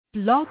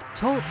Blog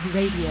Talk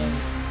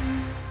Radio.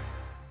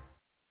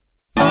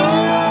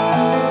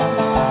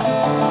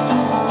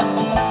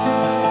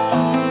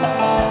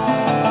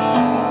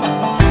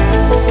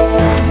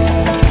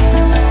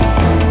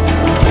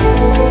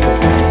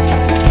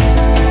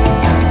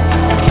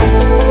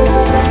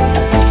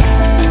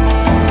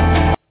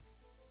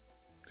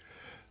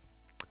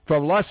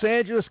 From Los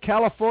Angeles,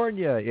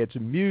 California, it's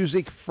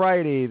Music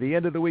Friday, the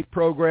end of the week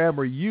program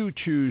where you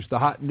choose the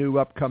hot new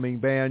upcoming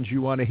bands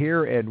you want to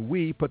hear and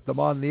we put them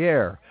on the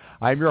air.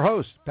 I'm your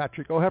host,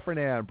 Patrick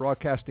O'Heffernan,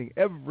 broadcasting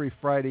every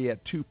Friday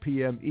at 2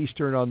 p.m.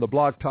 Eastern on the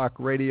Blog Talk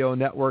Radio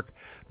Network,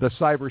 the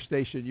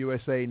Cyberstation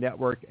USA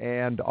Network,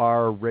 and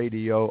our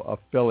radio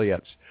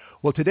affiliates.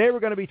 Well, today we're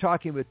going to be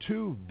talking with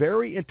two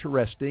very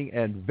interesting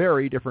and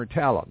very different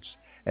talents.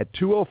 At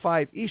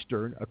 2:05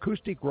 Eastern,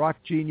 acoustic rock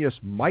genius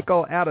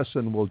Michael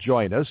Addison will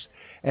join us.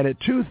 And at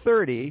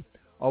 2:30,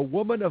 a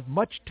woman of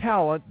much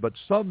talent but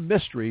some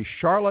mystery,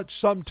 Charlotte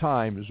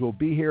Sometimes, will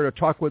be here to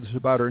talk with us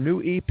about her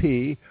new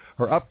EP,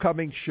 her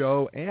upcoming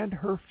show, and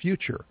her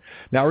future.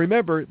 Now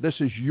remember,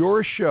 this is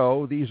your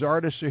show. These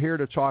artists are here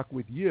to talk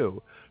with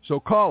you. So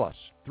call us,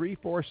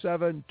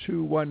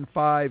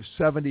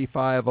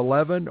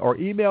 347-215-7511, or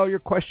email your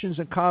questions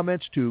and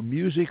comments to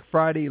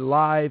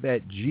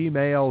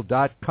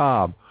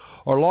MusicFridayLive@gmail.com,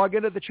 or log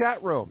into the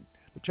chat room.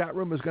 The chat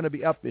room is going to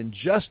be up in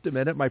just a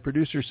minute. My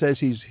producer says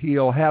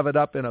he'll have it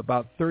up in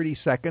about 30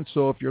 seconds.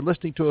 So if you're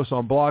listening to us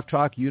on Blog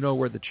Talk, you know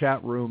where the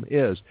chat room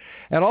is.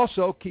 And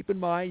also, keep in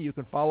mind, you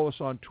can follow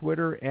us on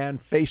Twitter and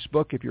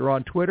Facebook. If you're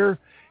on Twitter,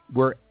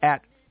 we're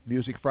at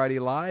Music Friday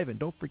Live. And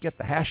don't forget,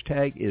 the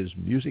hashtag is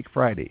Music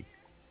Friday.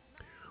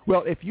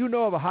 Well, if you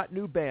know of a hot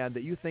new band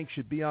that you think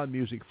should be on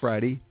Music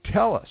Friday,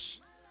 tell us.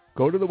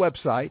 Go to the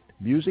website,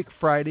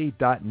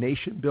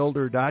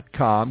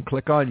 musicfriday.nationbuilder.com.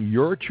 Click on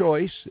your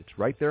choice. It's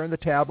right there in the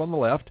tab on the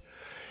left.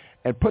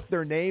 And put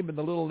their name in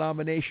the little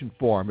nomination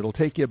form. It'll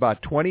take you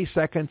about 20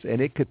 seconds,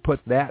 and it could put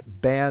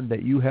that band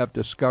that you have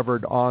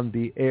discovered on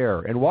the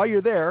air. And while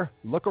you're there,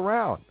 look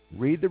around.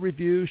 Read the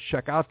reviews,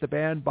 check out the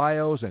band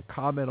bios, and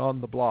comment on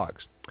the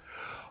blogs.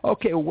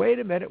 Okay, wait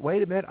a minute.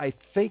 I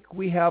think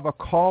we have a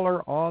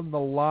caller on the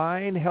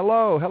line.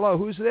 Hello,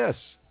 who's this?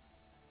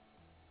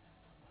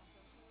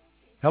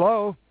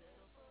 Hello?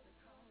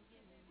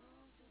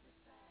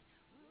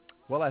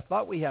 Well, I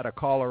thought we had a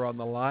caller on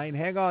the line.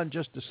 Hang on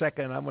just a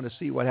second. I'm going to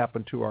see what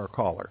happened to our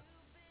caller.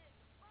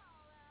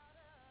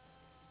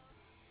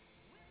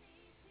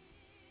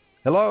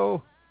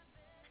 Hello?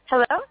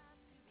 Hello?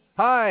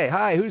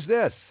 Hi, who's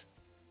this?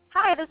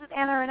 Hi, this is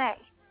Anna Renee.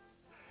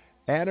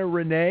 Anna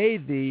Renee,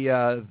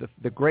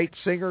 the great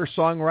singer,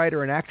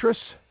 songwriter, and actress?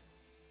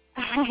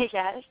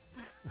 Yes.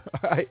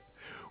 All right.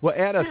 Well,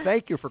 Anna,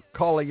 thank you for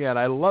calling in.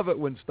 I love it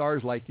when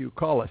stars like you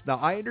call us. Now,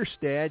 I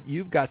understand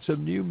you've got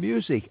some new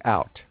music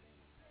out.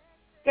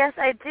 Yes,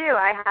 I do.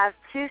 I have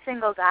 2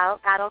 singles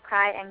out, Battle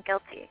Cry and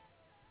Guilty.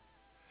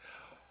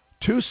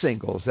 2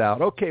 singles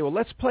out. Okay, well,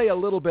 let's play a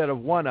little bit of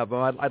one of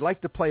them. I'd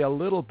like to play a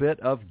little bit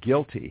of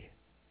Guilty.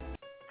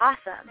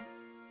 Awesome.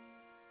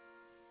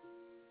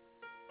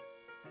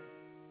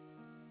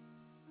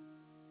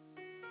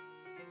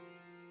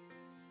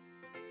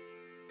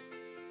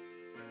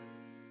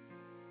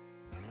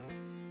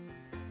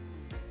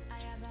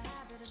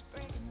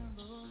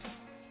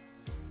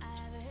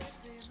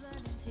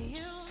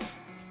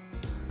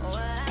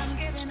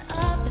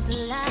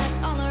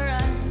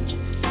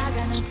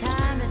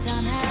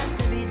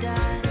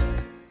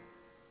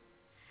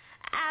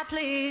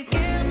 Plead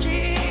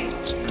guilty.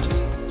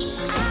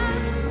 I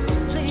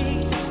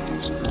plead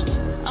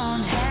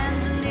on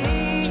hands and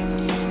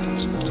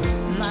knees,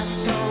 my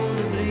soul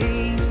to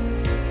bleed.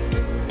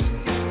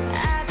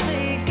 I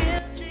plead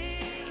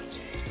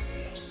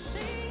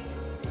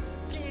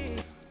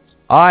guilty.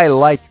 I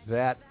like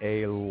that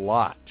a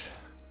lot.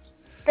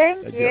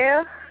 Thank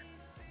you.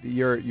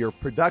 Your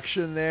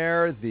production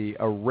there, the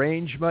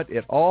arrangement,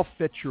 it all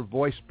fits your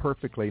voice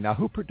perfectly. Now,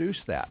 who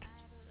produced that?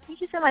 Thank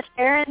you so much.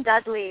 Aaron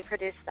Dudley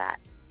produced that.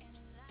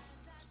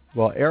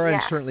 Well, Aaron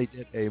certainly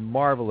did a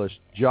marvelous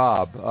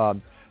job.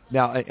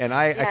 Now, and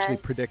I actually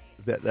predict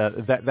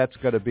that's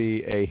going to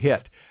be a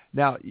hit.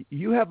 Now,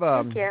 you have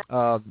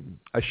a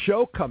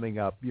show coming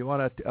up. You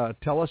want to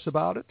tell us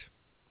about it?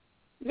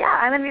 Yeah,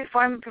 I'm going to be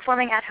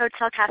performing at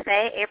Hotel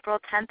Cafe April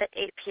 10th at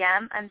 8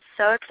 p.m. I'm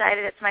so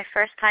excited. It's my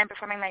first time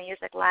performing my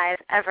music live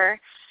ever.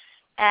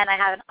 And I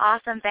have an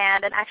awesome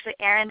band. And actually,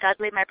 Aaron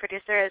Dudley, my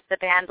producer, is the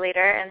band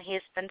leader, and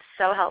he's been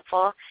so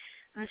helpful.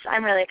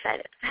 I'm really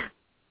excited.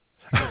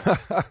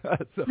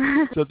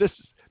 so this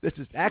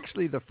is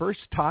actually the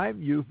first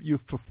time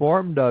you've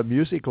performed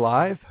music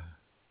live?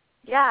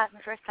 Yeah, my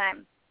first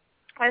time.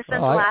 I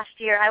spent the last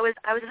year. I was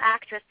an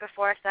actress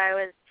before, so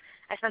I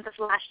spent this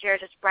last year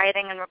just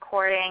writing and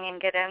recording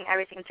and getting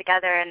everything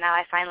together, and now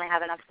I finally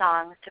have enough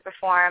songs to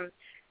perform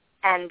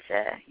and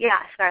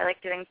start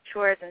doing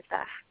tours and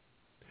stuff.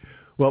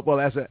 Well,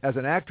 as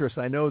an actress,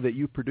 I know that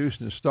you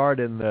produced and starred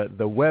in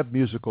the web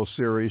musical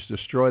series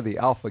Destroy the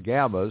Alpha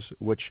Gammas,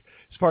 which,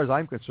 as far as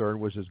I'm concerned,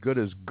 was as good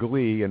as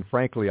Glee and,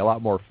 frankly, a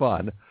lot more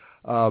fun.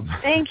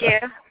 Thank you.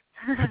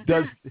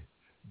 Does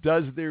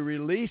the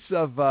release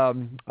of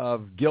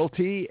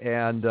Guilty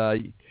and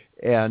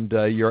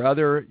your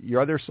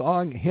other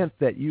song hint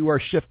that you are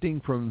shifting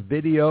from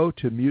video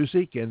to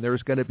music, and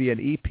there's going to be an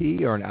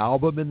EP or an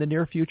album in the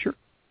near future?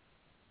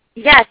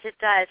 Yes, it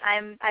does.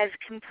 I've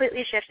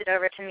completely shifted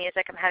over to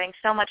music. I'm having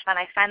so much fun.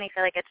 I finally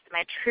feel like it's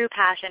my true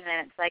passion,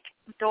 and it's like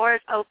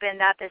doors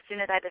opened up as soon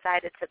as I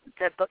decided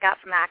to book out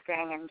from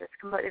acting and just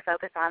completely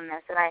focus on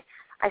this. And I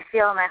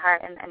feel in my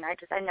heart, and I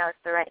know it's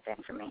the right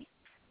thing for me.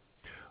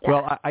 Yeah.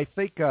 Well, I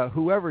think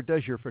whoever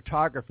does your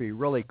photography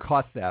really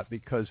caught that,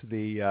 because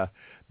the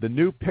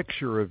new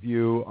picture of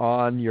you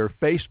on your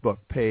Facebook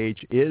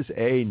page is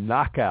a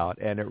knockout,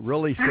 and it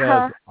really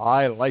says,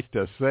 I like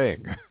to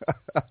sing.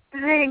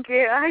 Thank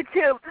you. I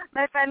do.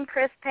 My friend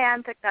Chris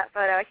Pan took that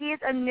photo. He's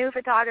a new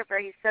photographer.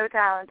 He's so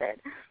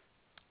talented.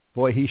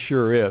 Boy, he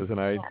sure is,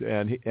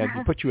 and he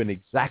put you in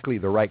exactly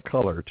the right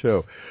color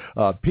too.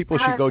 People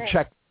should go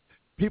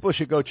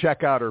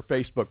check out her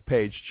Facebook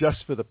page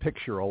just for the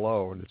picture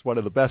alone. It's one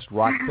of the best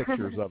rock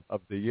pictures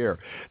of the year.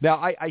 Now,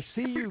 I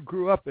see you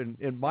grew up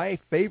in my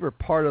favorite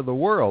part of the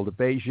world,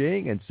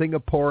 Beijing and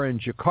Singapore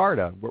and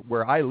Jakarta,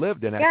 where I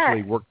lived and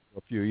actually worked for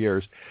a few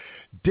years.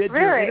 Did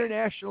your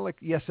international?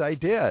 Yes, I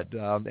did,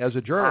 as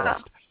a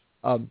journalist.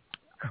 Cool.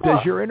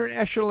 Does your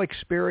international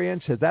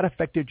experience, has that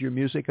affected your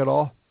music at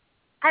all?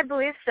 I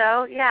believe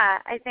so, yeah.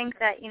 I think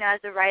that, as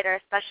a writer,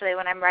 especially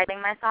when I'm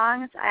writing my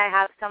songs, I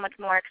have so much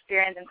more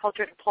experience and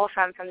culture to pull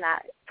from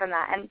that.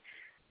 And,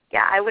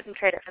 yeah, I wouldn't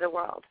trade it for the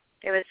world.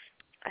 It was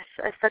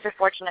such a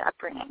fortunate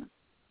upbringing.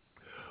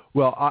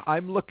 Well,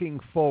 I'm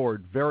looking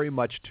forward very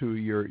much to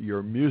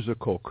your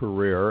musical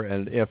career,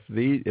 and if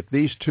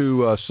these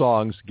two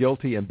songs,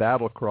 Guilty and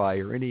Battle Cry,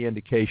 are any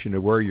indication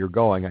of where you're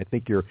going, I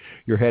think you're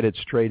headed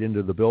straight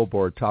into the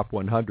Billboard Top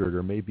 100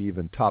 or maybe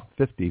even Top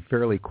 50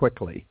 fairly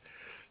quickly.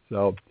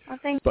 So,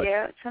 thank you.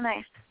 It's so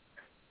nice.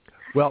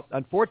 Well,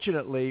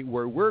 unfortunately,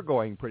 where we're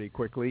going pretty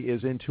quickly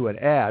is into an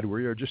ad.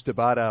 We're just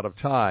about out of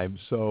time.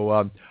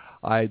 So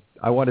I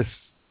want to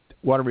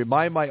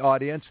remind my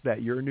audience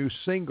that your new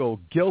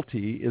single,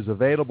 Guilty, is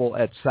available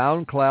at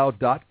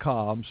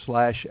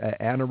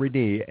soundcloud.com/Anna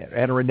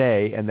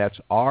Renee, and that's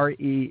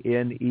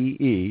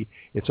RENEE.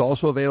 It's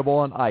also available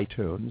on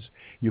iTunes.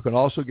 You can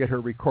also get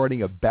her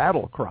recording of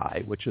Battle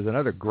Cry, which is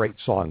another great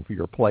song for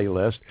your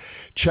playlist.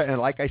 And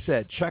like I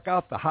said, check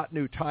out the hot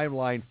new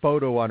timeline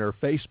photo on her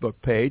Facebook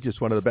page. It's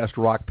one of the best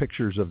rock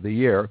pictures of the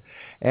year.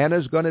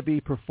 Anna's going to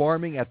be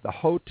performing at the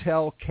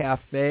Hotel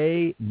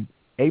Cafe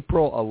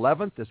April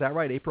 11th. Is that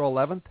right? April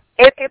 11th?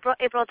 April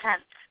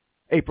 10th.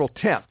 April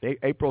 10th.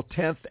 April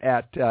 10th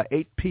at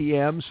 8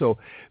 p.m. So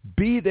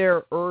be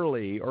there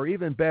early, or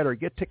even better,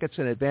 get tickets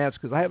in advance,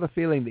 because I have a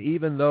feeling that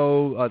even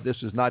though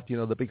this is not,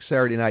 the big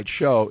Saturday night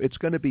show, it's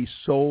going to be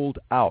sold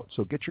out.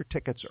 So get your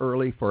tickets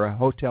early for a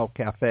Hotel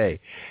Cafe.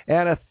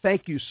 Anna,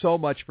 thank you so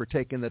much for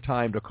taking the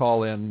time to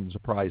call in and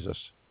surprise us.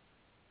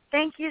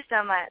 Thank you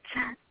so much.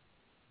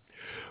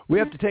 We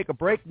have to take a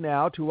break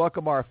now to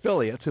welcome our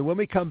affiliates, and when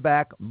we come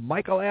back,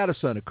 Michael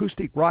Addison,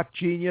 acoustic rock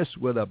genius,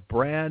 with a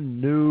brand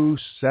new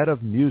set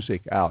of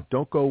music out.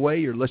 Don't go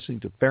away. You're listening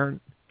to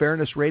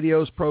Fairness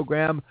Radio's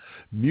program,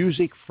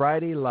 Music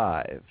Friday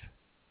Live.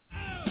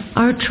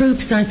 Our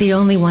troops aren't the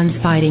only ones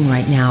fighting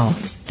right now.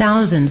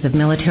 Thousands of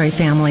military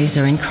families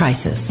are in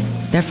crisis.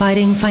 They're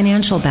fighting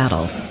financial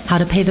battles, how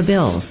to pay the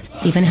bills,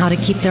 even how to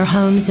keep their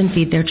homes and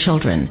feed their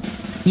children.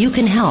 You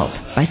can help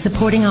by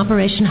supporting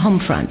Operation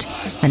Homefront,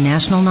 a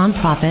national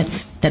nonprofit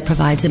that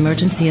provides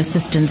emergency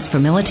assistance for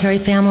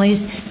military families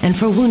and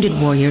for wounded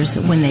warriors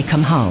when they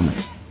come home.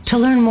 To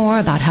learn more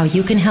about how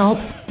you can help,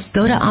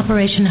 go to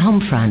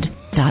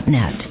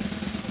operationhomefront.net.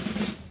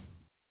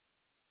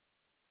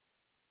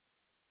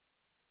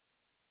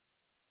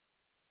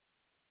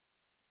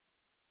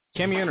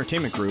 Cameo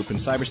Entertainment Group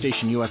and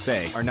Cyberstation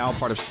USA are now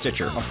part of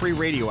Stitcher, a free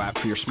radio app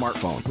for your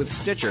smartphone. With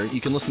Stitcher,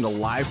 you can listen to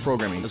live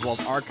programming as well as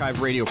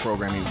archived radio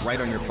programming right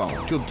on your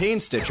phone. To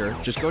obtain Stitcher,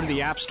 just go to the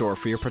App Store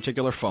for your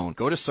particular phone.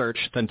 Go to search,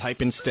 then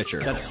type in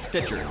Stitcher. That's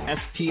Stitcher,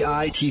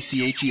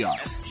 S-T-I-T-C-H-E-R.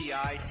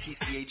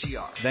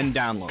 S-T-I-T-C-H-E-R. Then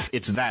download.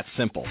 It's that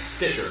simple.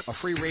 Stitcher, a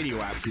free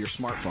radio app for your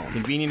smartphone.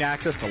 Convenient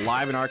access to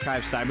live and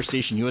archived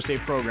Cyberstation USA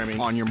programming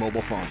on your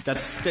mobile phone.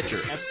 That's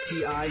Stitcher,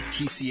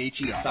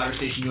 S-T-I-T-C-H-E-R.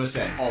 Cyberstation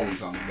USA, always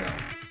on the go.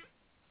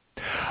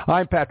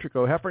 I'm Patrick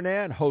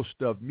O'Heffernan,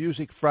 host of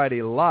Music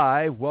Friday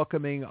Live,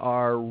 welcoming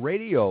our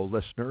radio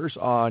listeners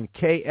on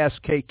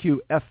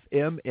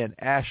KSKQ-FM in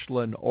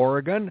Ashland,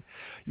 Oregon.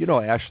 You know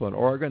Ashland,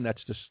 Oregon,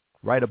 that's just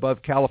right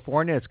above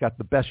California. It's got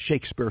the best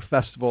Shakespeare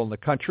festival in the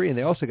country, and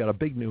they also got a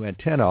big new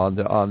antenna on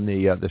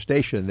the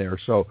station there.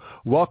 So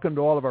welcome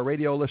to all of our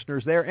radio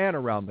listeners there and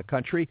around the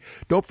country.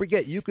 Don't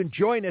forget, you can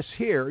join us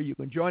here. You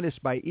can join us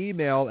by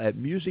email at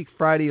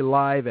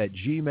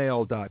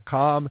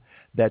musicfridaylive@gmail.com.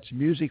 That's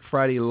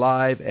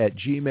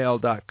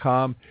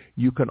musicfridaylive@gmail.com.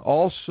 You can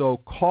also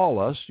call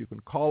us. You can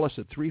call us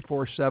at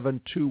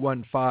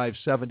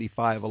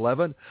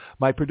 347-215-7511.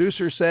 My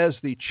producer says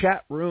the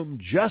chat room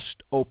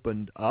just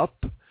opened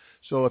up.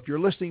 So if you're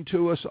listening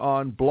to us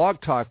on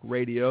Blog Talk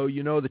Radio,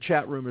 you know the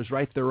chat room is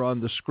right there on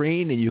the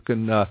screen, and you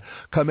can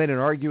come in and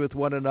argue with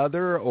one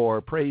another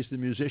or praise the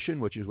musician,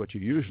 which is what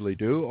you usually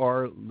do,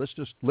 or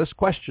list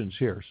questions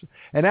here.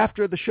 And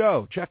after the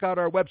show, check out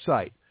our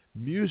website,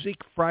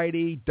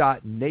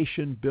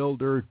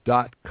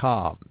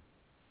 musicfriday.nationbuilder.com.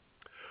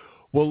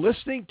 Well,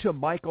 listening to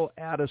Michael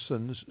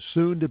Addison's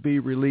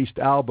soon-to-be-released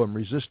album,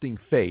 Resisting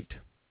Fate,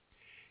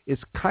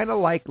 it's kind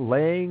of like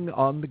laying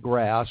on the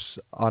grass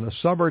on a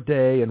summer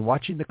day and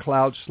watching the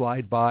clouds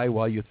slide by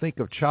while you think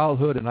of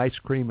childhood and ice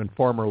cream and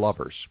former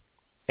lovers.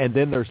 And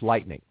then there's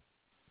lightning.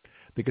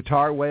 The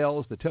guitar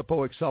wails, the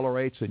tempo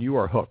accelerates, and you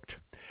are hooked.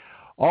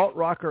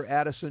 Alt-rocker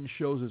Addison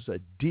shows us a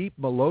deep,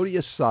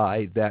 melodious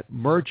side that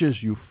merges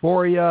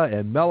euphoria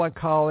and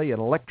melancholy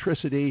and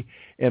electricity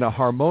in a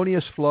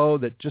harmonious flow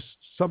that just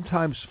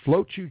sometimes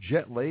floats you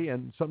gently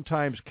and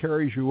sometimes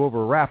carries you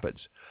over rapids.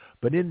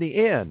 But in the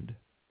end,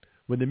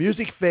 when the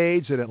music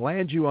fades and it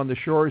lands you on the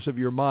shores of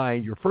your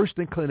mind, your first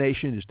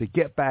inclination is to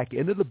get back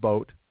into the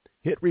boat,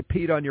 hit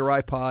repeat on your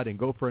iPod, and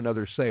go for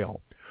another sail.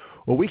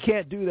 Well, we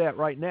can't do that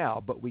right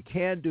now, but we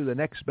can do the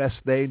next best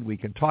thing. We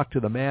can talk to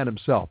the man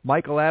himself.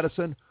 Michael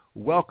Addison,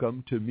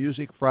 welcome to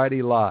Music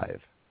Friday Live.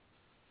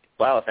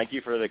 Wow, thank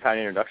you for the kind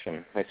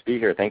introduction. Nice to be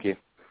here. Thank you.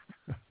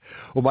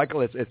 Well,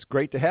 Michael, it's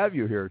great to have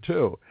you here,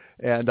 too.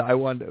 And I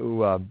want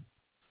to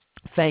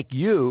thank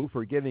you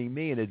for giving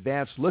me an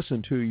advanced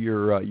listen to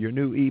your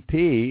new EP,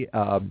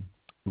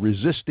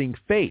 Resisting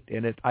Fate.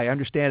 And I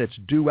understand it's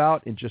due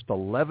out in just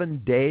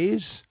 11 days.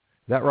 Is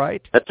that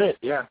right? That's it,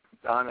 yeah.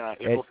 On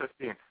April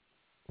 15th.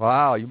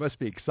 Wow, you must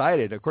be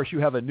excited. Of course, you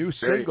have a new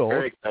single.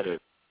 Very excited,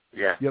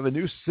 yeah. You have a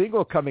new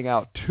single coming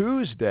out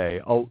Tuesday.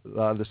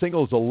 The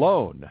single is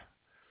Alone.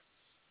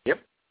 Yep.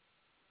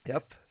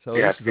 So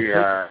yeah, this is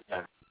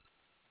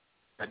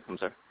I'm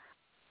sorry.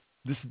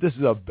 This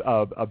is a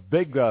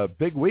big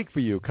week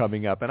for you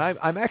coming up, and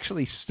I'm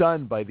actually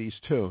stunned by these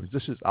tunes.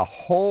 This is a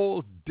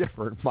whole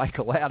different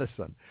Michael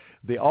Addison.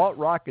 The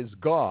alt-rock is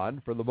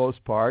gone for the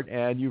most part,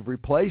 and you've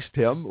replaced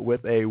him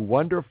with a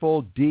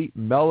wonderful, deep,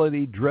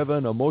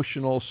 melody-driven,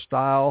 emotional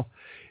style.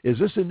 Is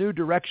this a new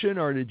direction,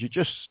 or did you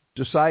just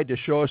decide to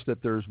show us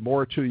that there's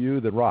more to you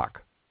than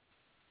rock?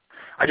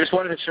 I just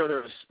wanted to show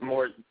there was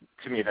more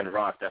to me than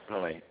rock,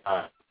 definitely.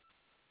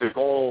 The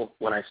goal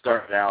when I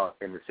started out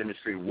in this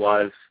industry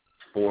was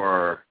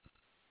for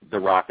the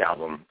rock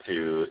album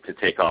to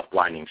take off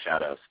Blinding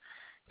Shadows.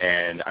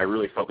 And I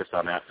really focused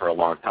on that for a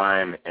long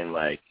time, and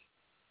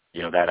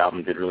that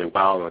album did really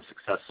well and was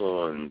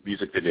successful, and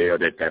music video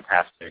did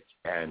fantastic.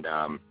 And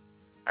I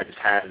just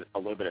had a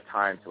little bit of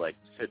time to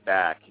sit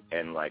back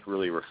and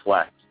really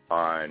reflect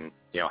on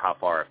how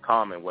far I've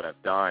come and what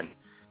I've done.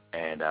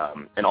 And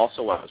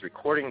also while I was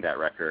recording that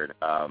record,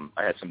 I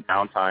had some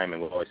downtime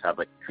and would always have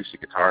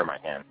acoustic guitar in my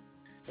hand,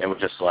 and would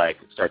just start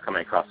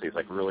coming across these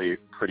really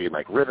pretty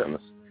rhythms.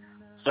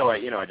 So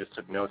I just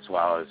took notes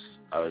while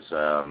I was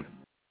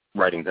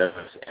writing this,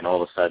 and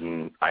all of a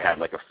sudden I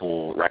had a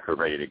full record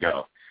ready to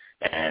go.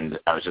 And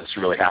I was just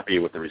really happy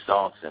with the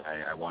results, and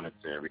I wanted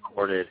to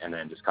record it and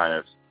then just kind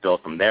of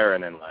build from there.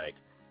 And then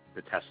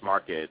the test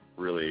market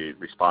really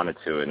responded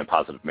to it in a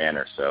positive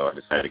manner, so I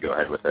decided to go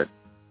ahead with it.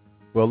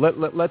 Well,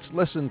 let's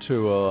listen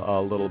to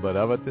a little bit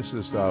of it. This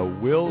is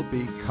We'll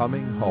Be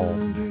Coming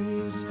Home.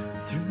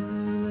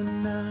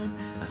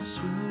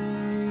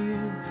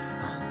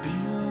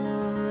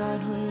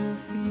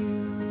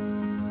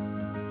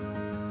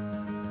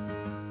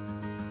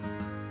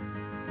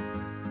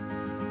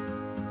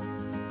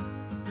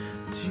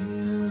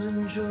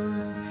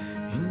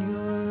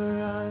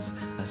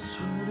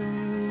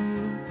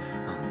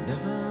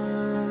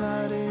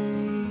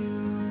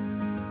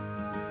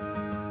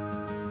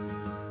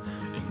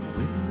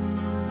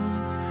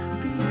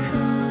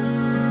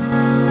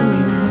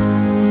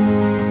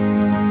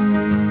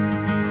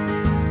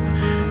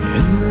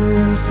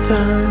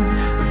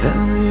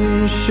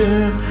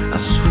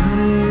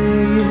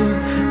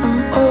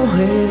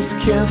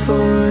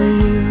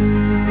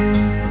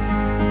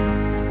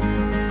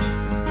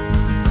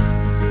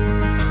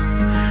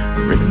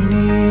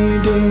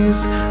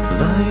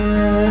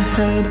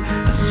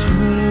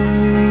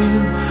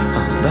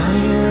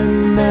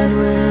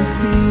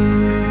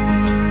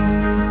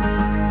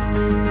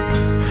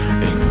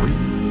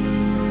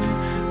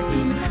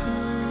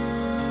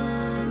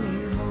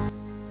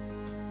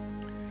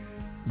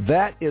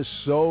 That is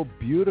so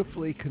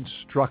beautifully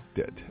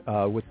constructed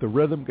with the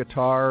rhythm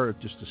guitar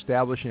just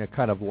establishing a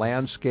kind of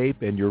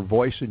landscape and your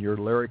voice and your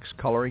lyrics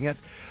coloring it.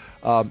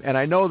 And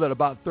I know that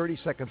about 30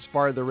 seconds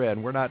farther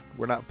in, we're not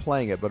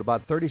playing it, but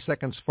about 30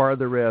 seconds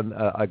farther in,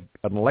 an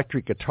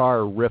electric guitar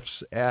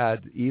riffs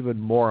add even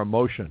more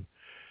emotion.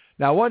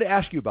 Now, I wanted to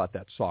ask you about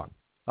that song.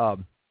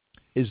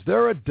 Is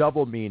there a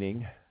double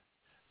meaning?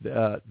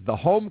 The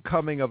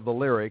homecoming of the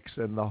lyrics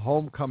and the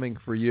homecoming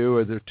for you,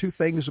 are there two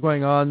things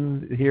going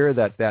on here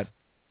that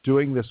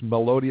doing this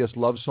melodious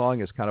love song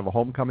is kind of a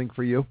homecoming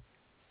for you?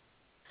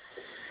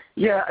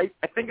 Yeah,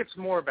 I think it's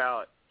more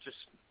about just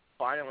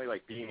finally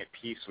being at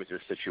peace with your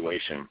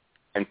situation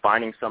and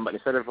finding somebody,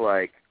 instead of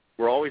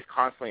we're always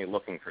constantly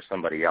looking for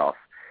somebody else.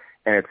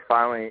 And it's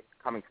finally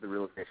coming to the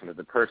realization that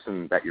the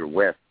person that you're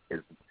with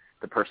is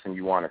the person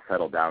you want to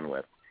settle down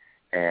with,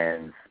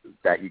 and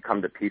that you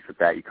come to peace with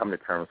that, you come to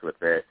terms with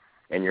it,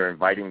 and you're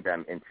inviting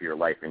them into your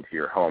life, into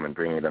your home, and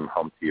bringing them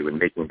home to you and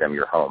making them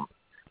your home.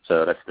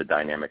 So that's the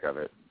dynamic of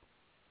it.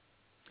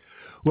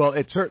 Well,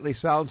 it certainly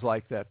sounds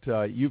like that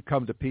you've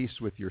come to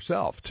peace with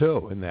yourself,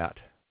 too, in that.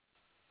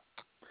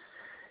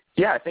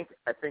 Yeah, I think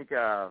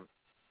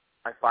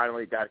I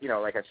finally got,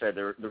 like I said,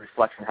 the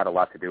reflection had a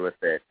lot to do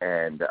with it,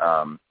 and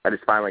I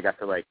just finally got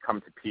to,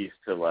 come to peace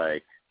to,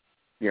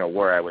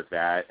 where I was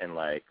at and,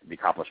 the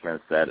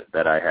accomplishments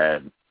that I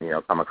had,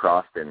 come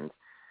across, and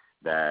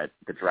that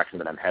the direction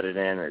that I'm headed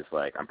in is,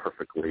 I'm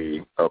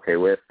perfectly okay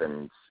with,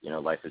 and,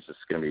 life is just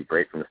going to be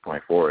great from this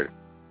point forward.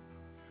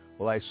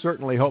 Well, I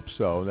certainly hope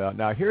so.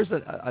 Now here's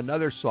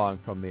another song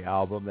from the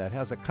album that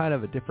has a kind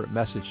of a different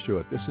message to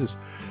it.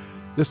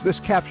 This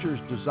captures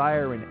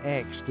desire and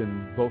angst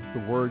in both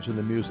the words and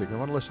the music. I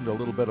want to listen to a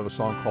little bit of a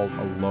song called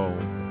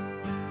Alone.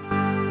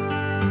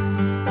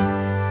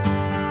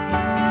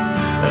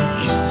 I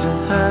used to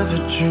have a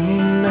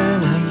dream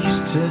and I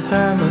used to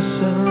have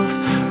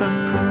myself a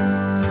goal.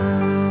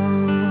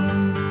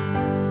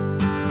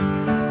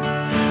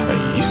 I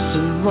used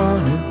to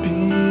want to be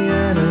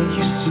and I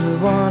used to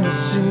want to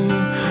see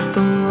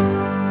the world.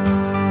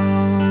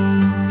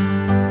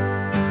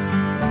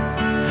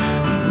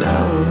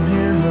 Now I'm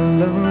here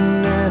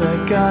alone and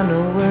I got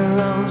nowhere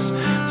else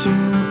to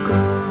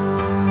go.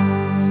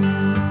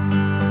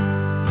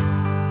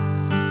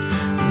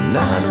 And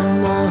I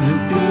don't want to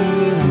be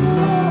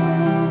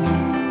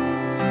alone,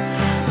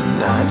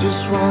 and I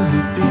just want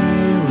to be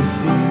with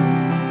you.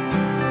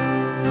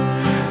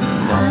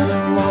 And I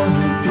don't want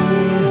to be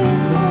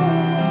alone.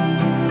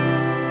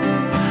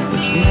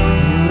 It's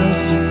lonely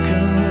to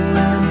go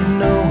and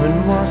no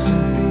one wants to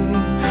be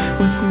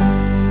with me.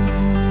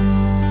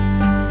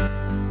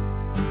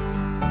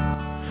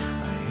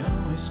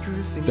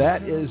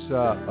 That is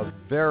a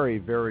very,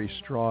 very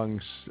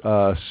strong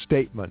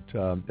statement,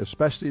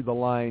 especially the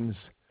lines,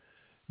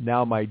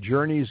 "Now my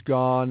journey's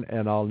gone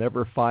and I'll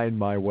never find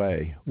my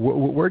way."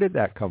 Where did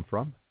that come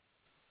from?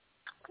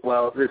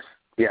 Well, this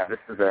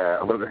is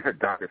a little bit of a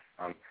darker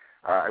song.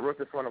 I wrote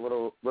this one a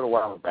little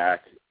while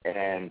back,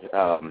 and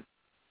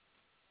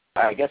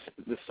I guess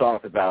this song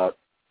is about,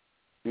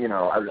 I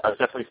was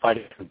definitely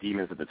fighting some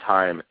demons at the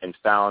time and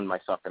found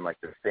myself in the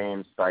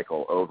same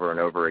cycle over and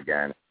over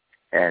again.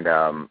 And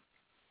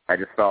I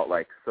just felt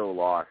so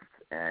lost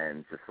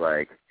and just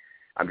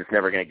I'm just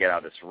never going to get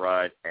out of this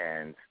rut,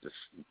 and just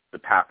the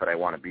path that I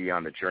want to be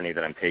on, the journey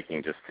that I'm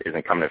taking just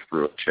isn't coming to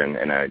fruition,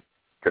 and I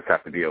just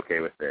have to be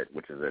okay with it,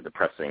 which is a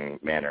depressing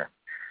manner.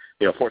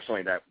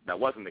 Fortunately that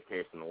wasn't the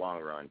case in the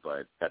long run,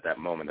 but at that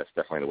moment, that's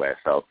definitely the way I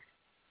felt.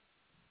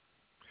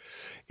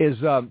 Is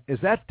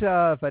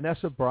that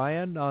Vanessa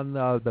Bryan on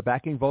the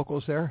backing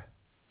vocals there?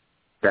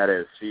 That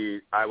is.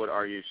 I would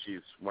argue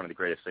she's one of the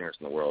greatest singers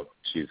in the world.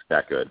 She's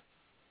that good.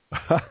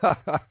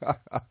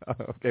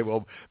 Okay,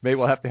 well, maybe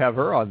we'll have to have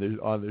her on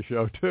the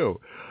show too.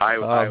 I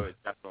would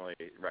definitely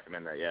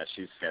recommend that. Yeah,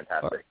 she's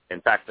fantastic. In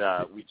fact,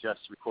 we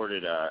just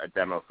recorded a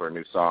demo for a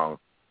new song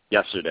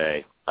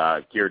yesterday,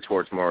 geared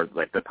towards more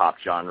the pop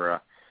genre,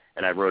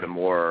 and I wrote a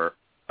more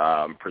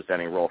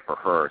presenting role for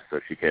her so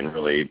she can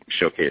really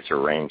showcase her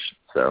range.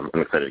 So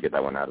I'm excited to get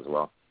that one out as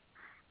well.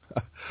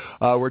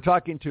 We're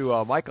talking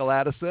to Michael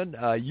Addison.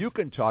 You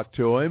can talk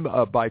to him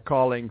by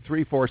calling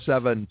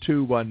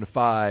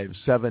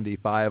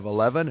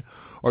 347-215-7511,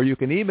 or you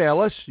can email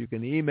us. You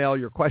can email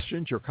your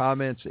questions, your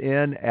comments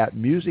in at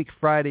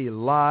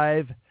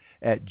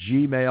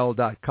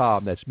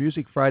MusicFridayLive@gmail.com. That's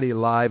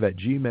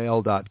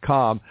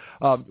MusicFridayLive@gmail.com.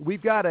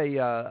 We've got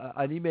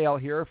an email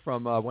here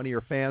from one of your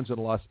fans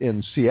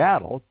in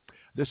Seattle.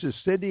 This is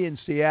Cindy in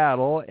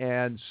Seattle,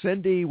 and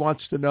Cindy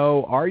wants to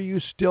know, are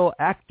you still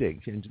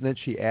acting? And then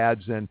she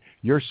adds, and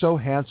you're so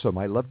handsome.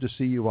 I love to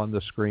see you on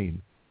the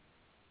screen.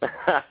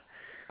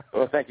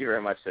 Well, thank you very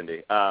much,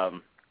 Cindy. I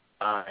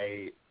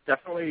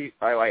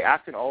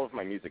act in all of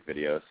my music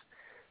videos,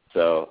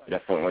 so I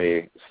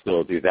definitely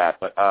still do that.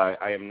 But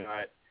I am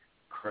not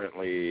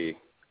currently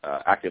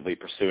actively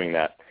pursuing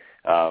that.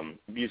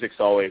 Music's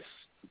always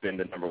been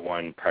the number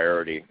one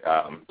priority.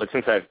 But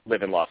since I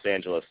live in Los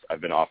Angeles, I've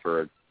been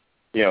offered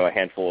a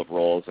handful of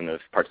roles and have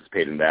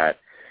participated in that.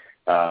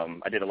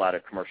 I did a lot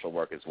of commercial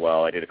work as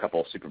well. I did a couple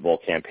of Super Bowl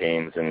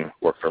campaigns and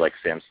worked for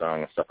Samsung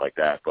and stuff like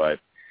that. But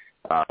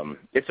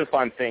it's a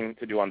fun thing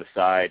to do on the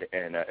side,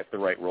 and if the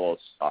right role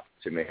is offered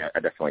to me,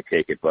 I definitely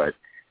take it. But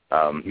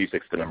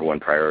music's the number one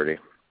priority.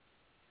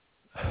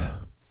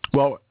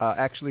 Well,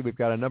 actually, we've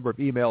got a number of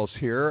emails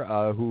here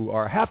who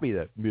are happy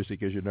that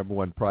music is your number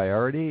one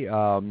priority.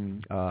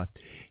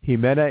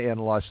 Jimena in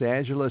Los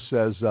Angeles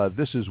says,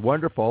 this is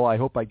wonderful. I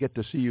hope I get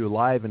to see you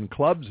live in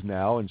clubs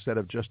now instead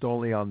of just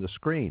only on the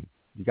screen.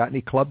 You got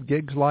any club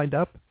gigs lined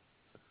up?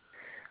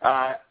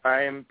 I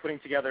am putting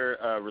together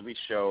a release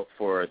show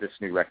for this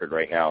new record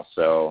right now,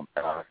 so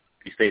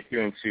you stay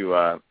tuned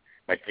to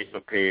my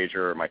Facebook page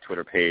or my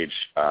Twitter page,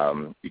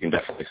 you can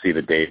definitely see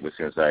the date as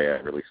soon as I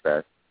release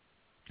that.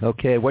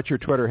 Okay, what's your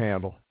Twitter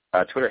handle?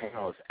 Twitter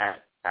handle is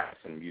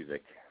 @Addison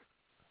Music.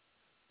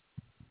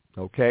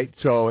 Okay,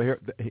 so here,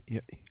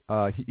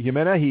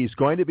 Jimena, he's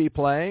going to be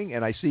playing,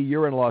 and I see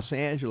you're in Los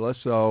Angeles,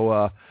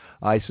 so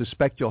I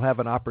suspect you'll have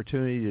an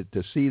opportunity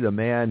to see the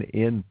man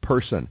in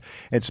person.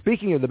 And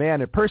speaking of the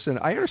man in person,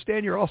 I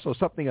understand you're also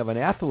something of an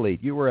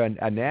athlete. You were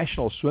a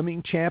national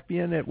swimming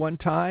champion at one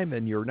time,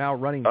 and you're now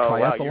running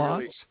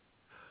triathlons.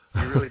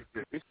 Wow, you really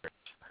did research.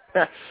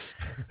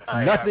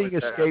 Nothing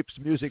escapes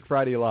Music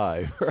Friday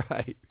Live,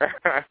 right?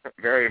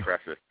 Very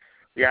impressive.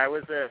 Yeah, I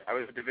was a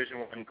Division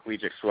I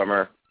collegiate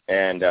swimmer,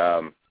 and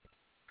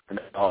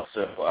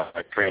also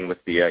I trained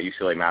with the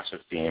UCLA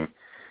Masters team.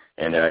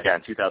 And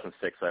in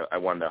 2006, I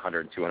won the 100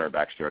 and 200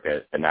 backstroke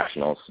at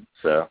nationals.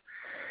 So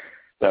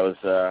that was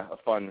a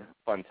fun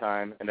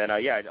time. And then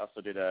I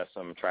also did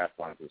some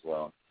triathlons as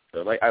well.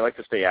 So I like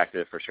to stay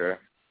active for sure.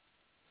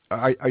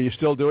 Are you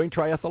still doing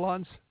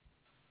triathlons?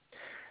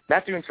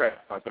 Not doing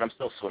triathlons, but I'm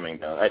still swimming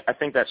though. I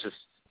think that's just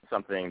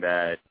something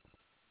that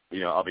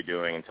I'll be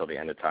doing until the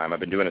end of time. I've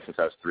been doing it since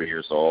I was 3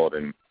 years old,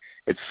 and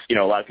it's a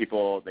lot of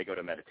people, they go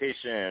to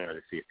meditation or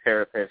they see a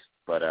therapist,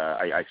 but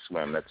I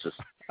swim. That's just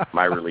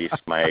my release,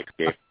 my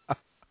escape.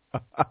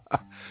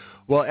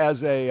 Well, as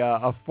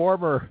a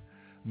former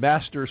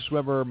master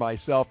swimmer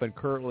myself and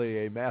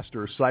currently a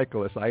master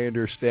cyclist, I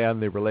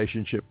understand the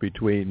relationship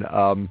between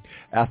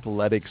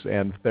athletics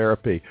and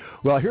therapy.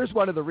 Well, here's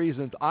one of the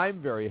reasons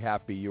I'm very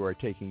happy you are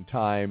taking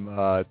time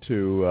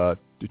to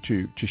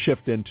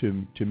shift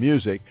into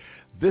music.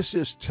 This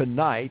is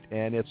Tonight,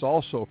 and it's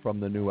also from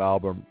the new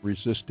album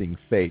Resisting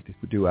Fate,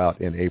 due out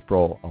in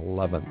April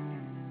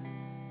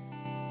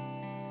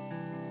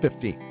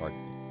 15th. Pardon.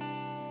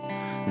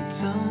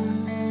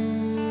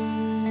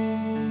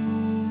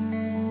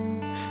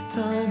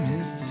 Time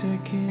is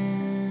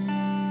ticking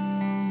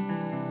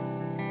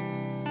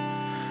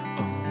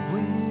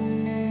away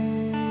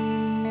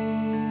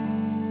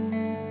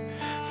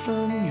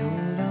from your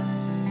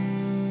life,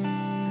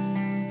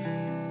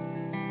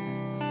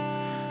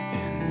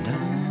 and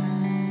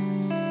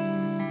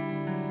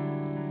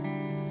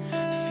I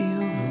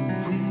feel the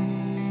weight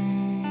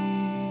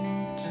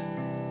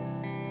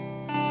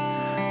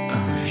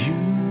of you.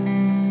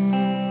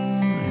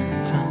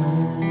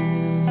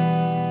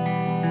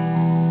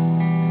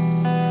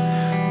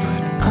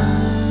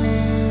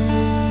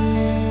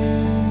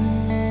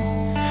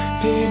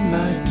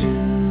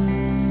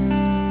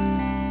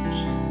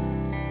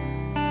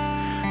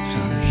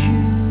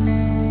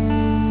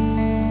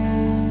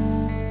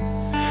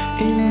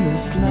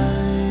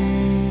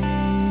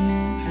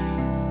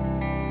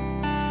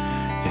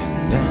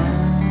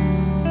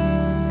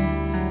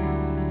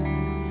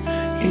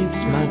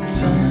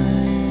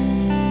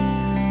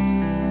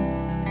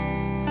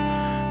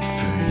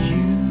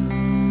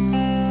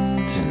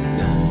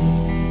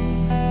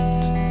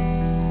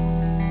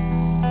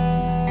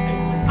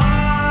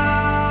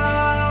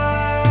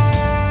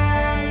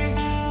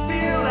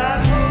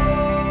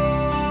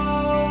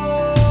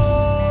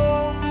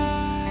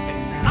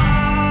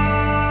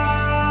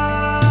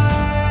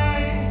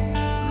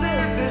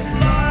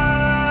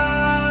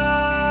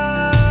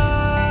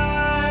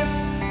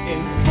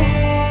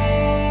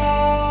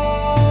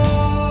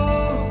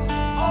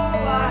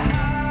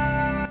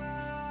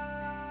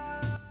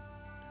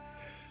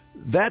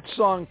 That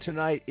song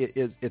Tonight,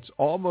 it's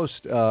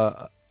almost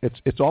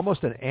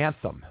an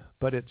anthem,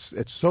 but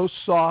it's so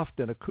soft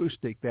and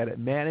acoustic that it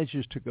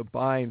manages to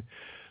combine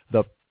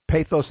the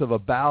pathos of a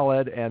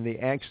ballad and the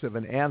angst of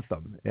an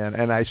anthem.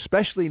 And I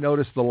especially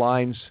noticed the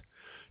lines,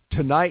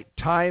 "Tonight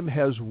time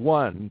has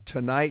won,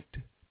 tonight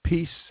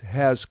peace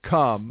has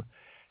come."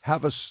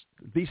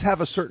 These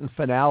have a certain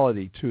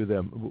finality to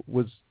them.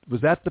 Was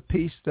that the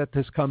piece that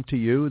has come to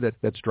you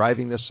that's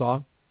driving this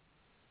song?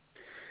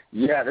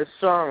 Yeah, this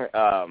song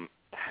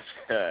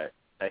has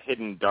a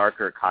hidden,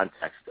 darker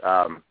context.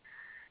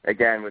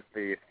 Again, with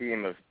the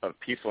theme of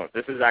peacefulness,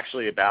 this is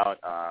actually about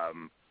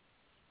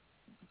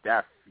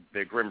death.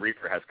 The Grim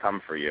Reaper has come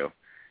for you,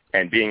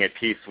 and being at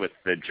peace with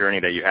the journey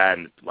that you had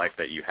and the life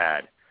that you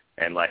had,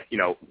 and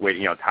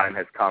time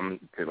has come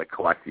to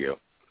collect you.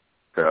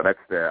 So that's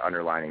the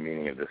underlying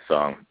meaning of this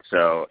song.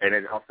 So, and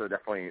it also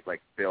definitely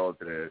builds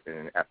in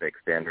an epic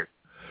standard.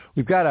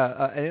 We've got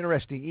an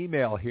interesting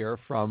email here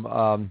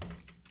from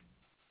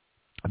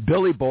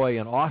Billy Boy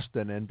in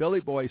Austin, and Billy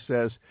Boy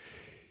says,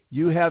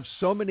 "You have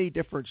so many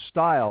different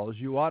styles.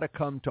 You ought to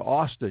come to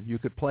Austin. You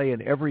could play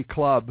in every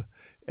club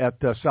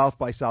at South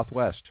by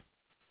Southwest."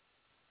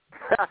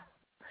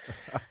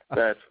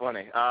 That's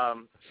funny.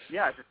 I've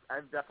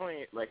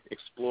definitely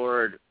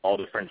explored all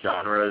different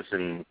genres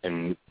and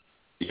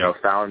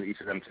found each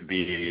of them to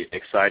be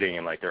exciting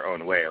in their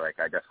own way.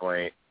 I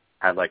definitely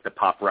had the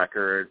pop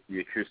record, the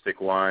acoustic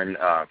one,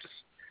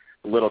 just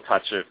a little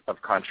touch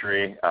of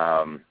country.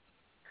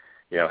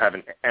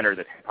 Haven't entered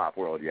the hip hop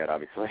world yet,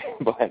 obviously,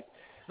 but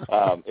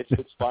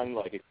it's fun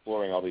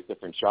exploring all these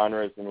different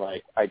genres, and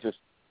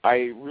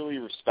I really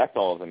respect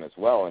all of them as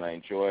well, and I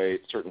enjoy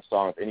certain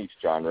songs in each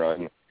genre.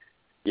 And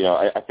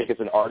I think as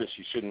an artist,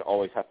 you shouldn't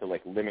always have to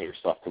limit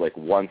yourself to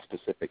one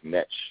specific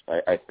niche.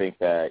 I think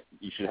that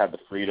you should have the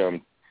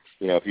freedom,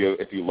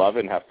 if you love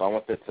it and have fun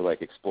with it, to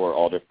explore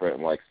all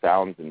different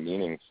sounds and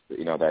meanings,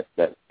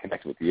 that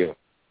connect with you.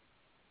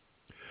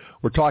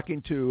 We're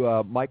talking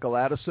to Michael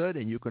Addison,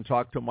 and you can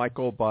talk to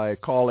Michael by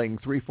calling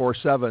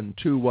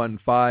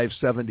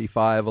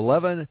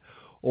 347-215-7511.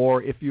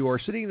 Or if you are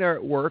sitting there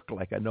at work,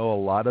 like I know a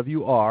lot of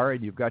you are,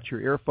 and you've got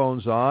your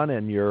earphones on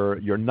and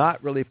you're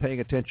not really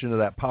paying attention to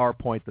that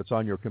PowerPoint that's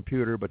on your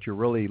computer, but you're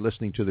really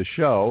listening to the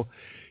show,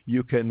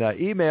 you can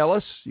email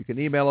us. You can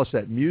email us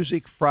at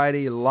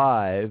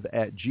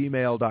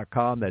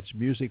MusicFridayLive@gmail.com. That's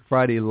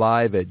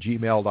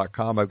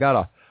MusicFridayLive@gmail.com. I've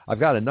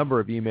got a number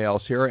of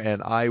emails here,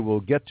 and I will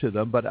get to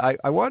them. But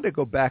I wanted to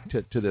go back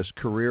to this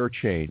career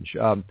change.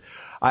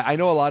 I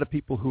know a lot of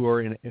people who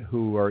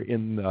are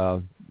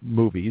in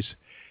movies.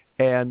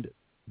 And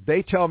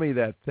they tell me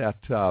that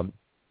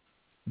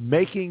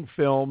making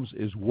films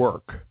is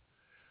work,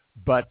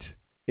 but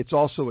it's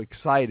also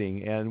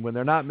exciting. And when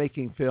they're not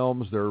making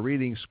films, they're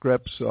reading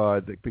scripts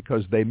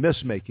because they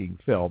miss making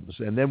films.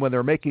 And then when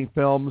they're making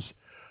films,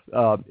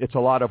 it's a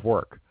lot of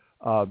work.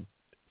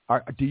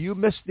 Do you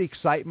miss the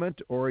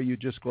excitement, or are you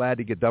just glad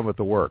to get done with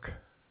the work?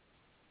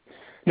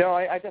 No,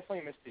 I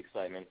definitely miss the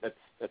excitement.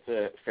 That's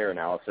a fair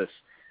analysis.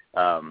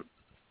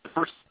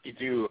 First, you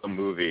do a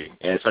movie,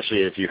 and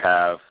especially if you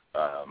have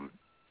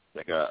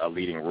a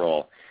leading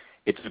role,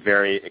 it's a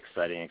very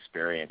exciting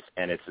experience,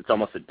 and it's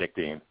almost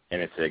addicting,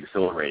 and it's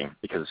exhilarating,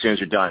 because as soon as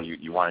you're done,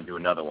 you want to do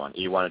another one.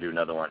 You want to do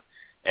another one.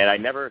 And I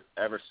never,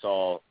 ever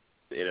saw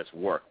it as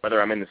work. Whether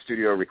I'm in the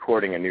studio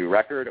recording a new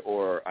record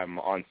or I'm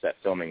on set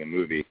filming a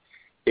movie,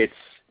 it's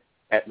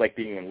like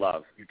being in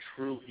love. You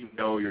truly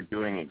know you're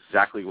doing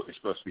exactly what you're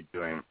supposed to be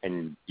doing,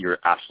 and you're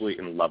absolutely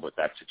in love with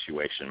that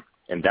situation.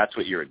 And that's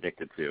what you're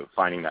addicted to,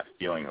 finding that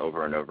feeling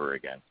over and over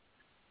again.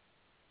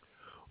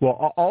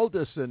 Well,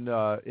 Aldous in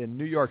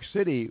New York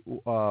City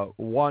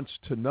wants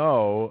to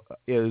know,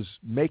 is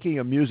making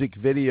a music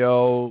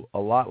video a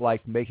lot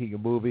like making a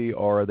movie,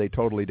 or are they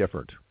totally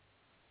different?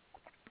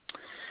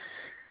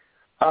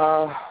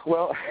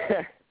 Well,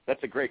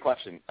 that's a great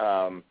question.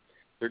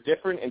 They're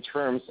different in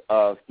terms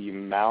of the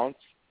amount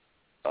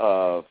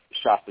of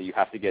shots that you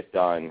have to get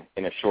done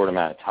in a short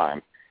amount of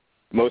time.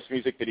 Most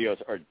music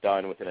videos are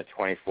done within a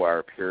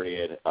 24-hour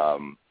period.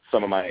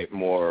 Some of my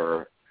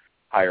more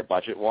higher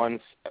budget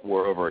ones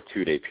were over a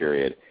 2-day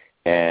period.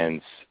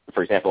 And,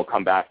 for example,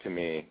 Come Back to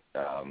Me,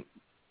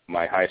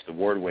 my highest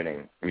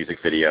award-winning music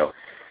video,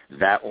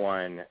 that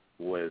one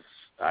was,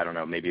 I don't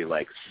know, maybe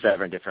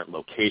 7 different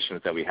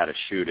locations that we had to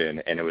shoot in,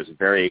 and it was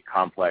very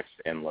complex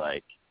and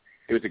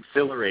it was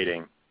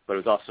exhilarating, but it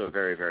was also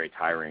very, very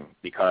tiring,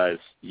 because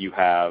you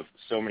have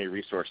so many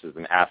resources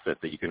and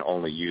assets that you can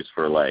only use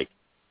for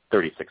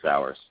 36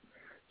 hours.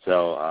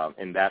 So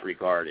in that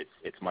regard,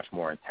 it's much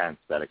more intense,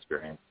 that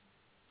experience.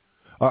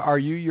 Are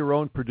you your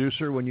own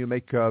producer when you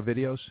make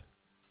videos?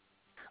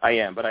 I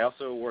am, but I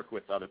also work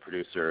with other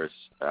producers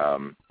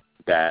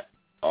that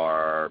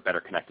are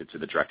better connected to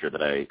the director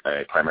that I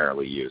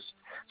primarily use.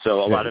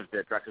 So a lot of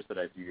the directors that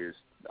I've used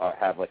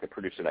have a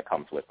producer that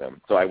comes with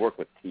them. So I work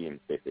with teams,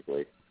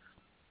 basically.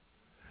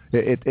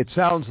 It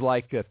sounds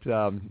like that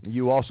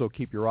you also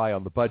keep your eye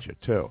on the budget,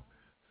 too.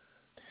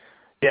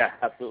 Yeah,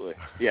 absolutely.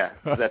 Yeah,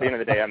 because at the end of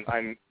the day,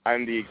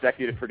 I'm the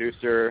executive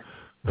producer,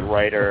 the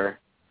writer,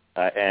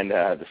 and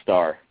the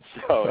star.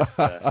 So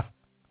it's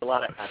a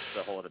lot of hats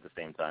to hold at the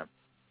same time.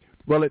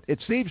 Well, it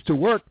seems to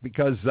work,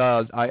 because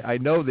I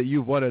know that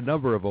you've won a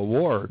number of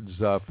awards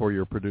for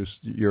your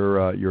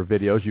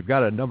videos. You've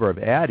got a number of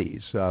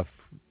Addies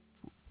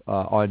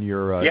on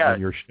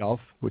your shelf,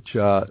 which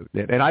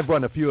and I've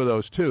won a few of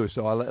those too.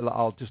 So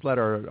I'll just let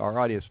our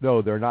audience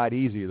know they're not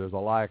easy. There's a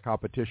lot of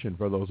competition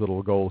for those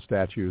little gold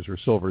statues or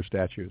silver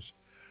statues.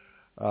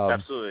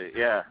 Absolutely,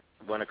 yeah.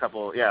 Won a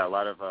couple, a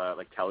lot of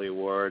Telly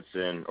Awards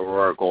and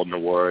Aurora Golden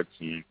Awards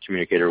and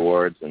Communicator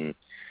Awards, and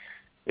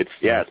it's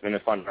been a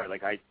fun part.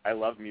 I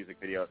love music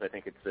videos. I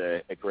think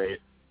it's a great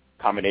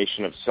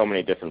combination of so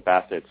many different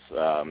facets.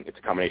 It's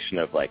a combination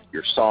of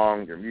your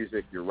song, your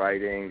music, your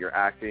writing, your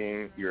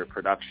acting, your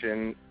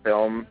production,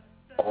 film,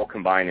 all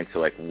combined into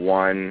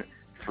 1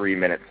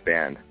 3-minute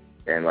span,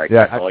 and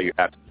that's all you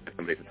have to get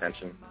somebody's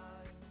attention.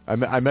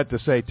 I meant to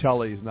say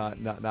Telly's, not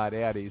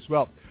Addies.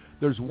 Well,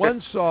 there's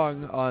one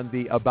song on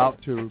the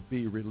about to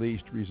be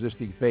released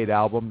Resisting Fate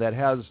album that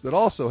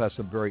also has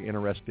some very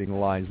interesting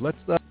lines. Let's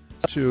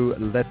to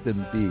Let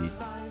Them Be.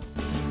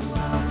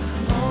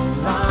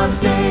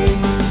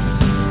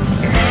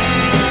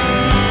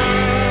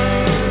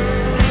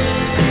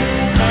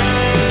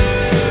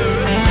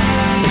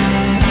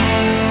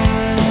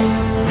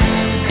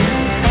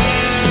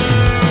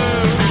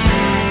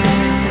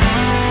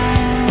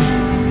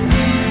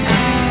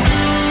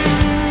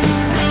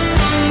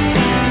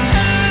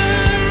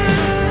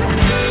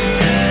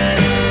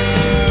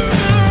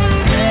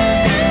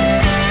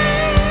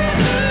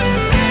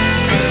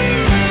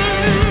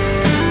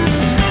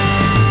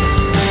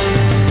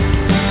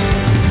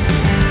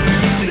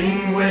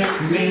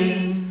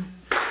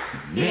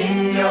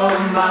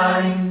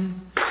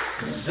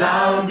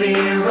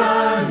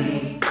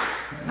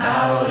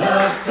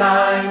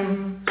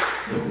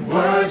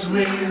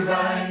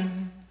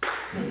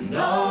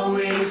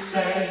 we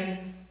say,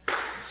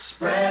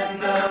 spread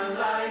the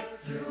light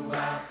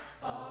throughout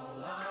all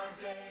our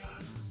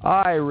days.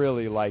 I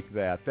really like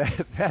that.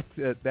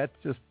 That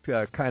just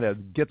kind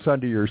of gets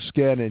under your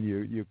skin, and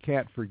you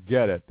can't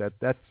forget it.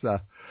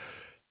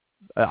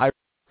 I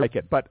like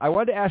it. But I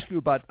wanted to ask you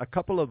about a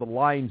couple of the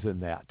lines in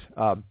that.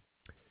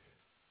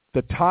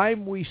 The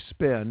time we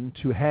spend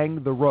to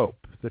hang the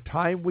rope, the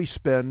time we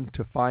spend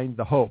to find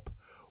the hope.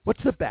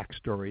 What's the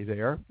backstory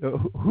there?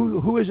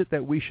 Who is it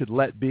that we should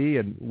let be,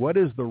 and what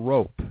is the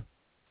rope?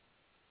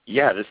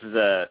 Yeah,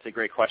 it's a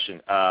great question.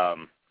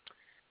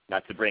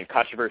 Not to bring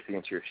controversy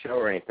into your show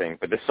or anything,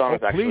 but this song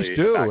is actually... Please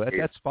do.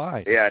 That's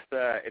fine. Yeah,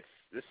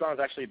 this song is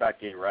actually about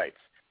gay rights.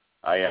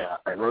 I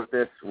wrote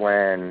this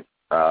when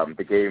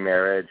the gay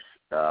marriage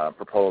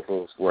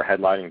proposals were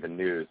headlining the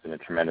news in a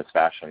tremendous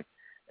fashion,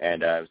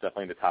 and it was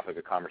definitely the topic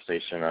of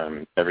conversation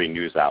on every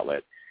news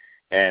outlet.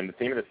 And the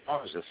theme of the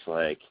song is just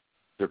like,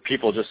 there are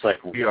people just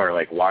like we are,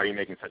 like, why are you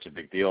making such a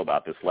big deal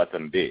about this? Let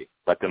them be.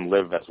 Let them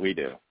live as we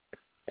do.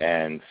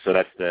 And so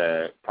that's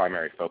the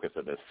primary focus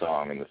of this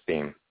song and this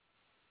theme.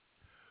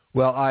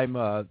 Well,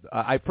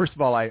 I first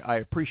of all, I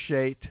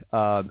appreciate,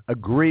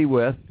 agree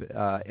with,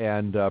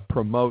 and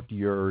promote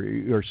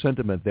your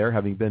sentiment there,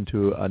 having been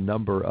to a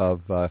number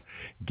of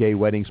gay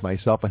weddings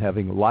myself and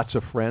having lots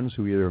of friends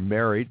who either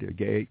married,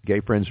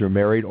 gay friends who are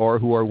married, or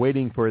who are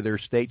waiting for their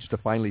states to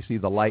finally see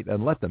the light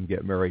and let them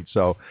get married.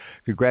 So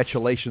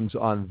congratulations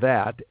on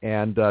that,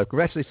 and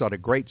congratulations on a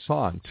great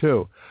song,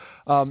 too.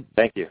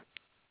 Thank you.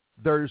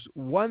 There's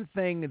one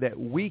thing that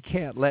we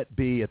can't let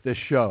be at this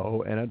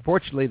show, and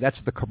unfortunately that's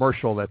the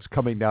commercial that's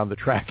coming down the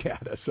track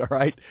at us, all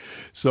right?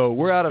 So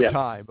we're out of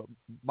time. But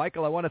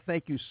Michael, I want to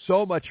thank you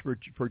so much for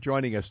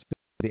joining us.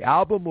 The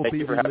album will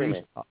be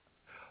released.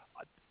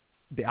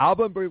 The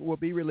album will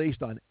be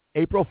released on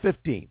April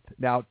 15th.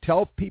 Now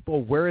tell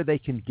people where they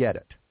can get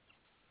it.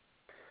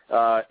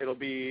 It'll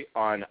be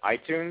on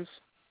iTunes.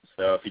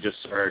 So if you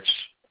just search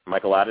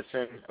Michael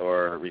Addison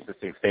or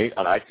Resisting Fate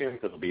on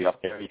iTunes, it'll be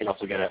up there. You can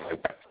also get it at my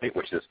website,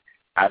 which is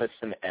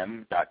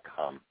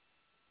addisonm.com.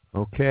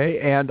 Okay,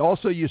 and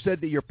also you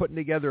said that you're putting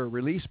together a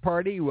release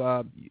party.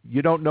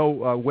 You don't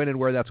know when and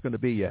where that's going to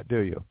be yet, do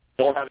you?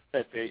 Don't have a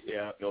set date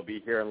yet. It'll be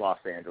here in Los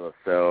Angeles,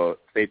 so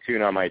stay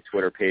tuned on my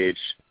Twitter page,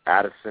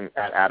 Addison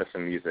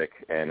Music,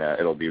 and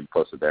it'll be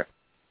posted there.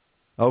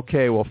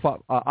 Okay, well,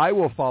 I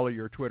will follow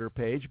your Twitter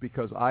page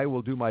because I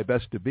will do my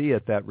best to be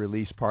at that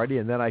release party,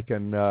 and then I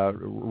can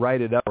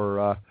write it up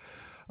for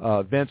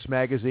Vince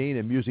Magazine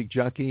and Music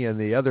Junkie and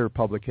the other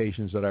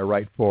publications that I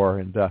write for.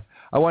 And I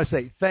want to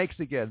say thanks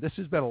again. This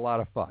has been a lot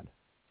of fun.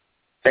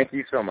 Thank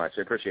you so much.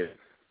 I appreciate it.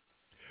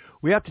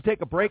 We have to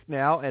take a break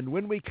now, and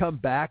when we come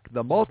back,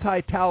 the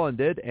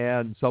multi-talented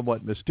and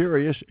somewhat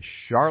mysterious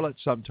Charlotte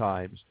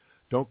Sometimes.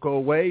 Don't go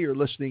away. You're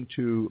listening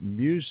to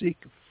Music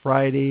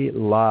Friday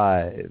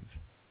Live.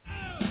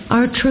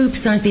 Our troops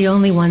aren't the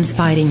only ones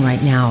fighting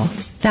right now.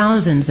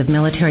 Thousands of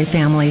military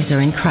families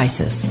are in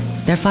crisis.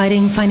 They're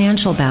fighting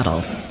financial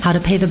battles, how to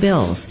pay the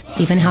bills,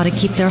 even how to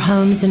keep their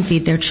homes and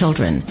feed their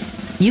children.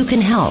 You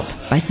can help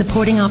by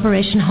supporting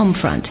Operation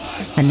Homefront,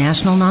 a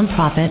national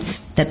nonprofit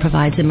that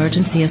provides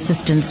emergency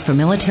assistance for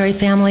military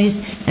families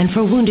and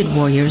for wounded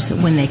warriors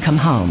when they come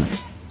home.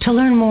 To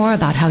learn more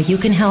about how you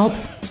can help,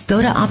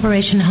 go to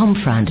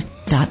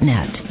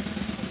operationhomefront.net.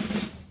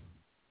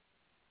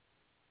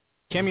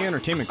 Cameo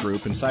Entertainment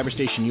Group and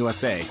Cyberstation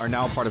USA are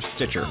now part of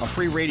Stitcher, a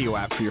free radio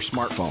app for your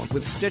smartphone.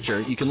 With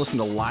Stitcher, you can listen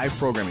to live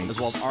programming as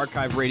well as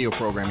archive radio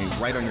programming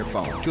right on your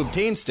phone. To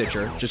obtain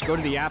Stitcher, just go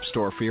to the App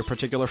Store for your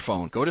particular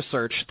phone. Go to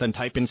search, then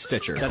type in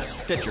Stitcher. That's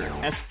Stitcher,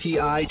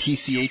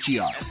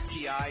 S-T-I-T-C-H-E-R.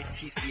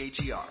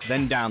 S-T-I-T-C-H-E-R.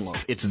 Then download.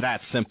 It's that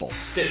simple.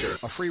 Stitcher,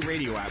 a free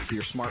radio app for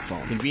your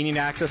smartphone. Convenient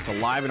access to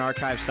live and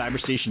archived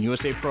Cyberstation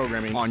USA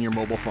programming on your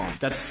mobile phone.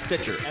 That's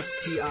Stitcher,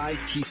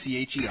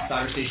 S-T-I-T-C-H-E-R.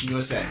 Cyberstation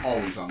USA,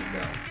 always on the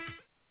go.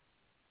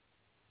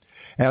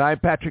 And I'm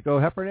Patrick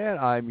O'Heffernan.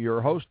 I'm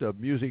your host of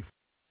Music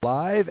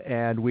Live,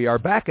 and we are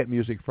back at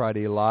Music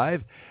Friday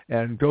Live.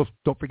 And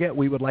don't forget,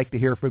 we would like to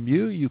hear from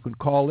you. You can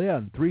call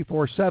in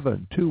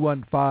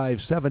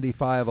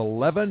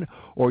 347-215-7511,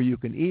 or you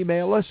can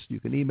email us.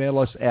 You can email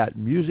us at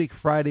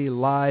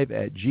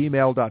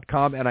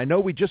musicfridaylive@gmail.com. And I know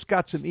we just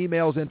got some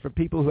emails in from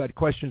people who had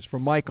questions for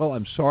Michael.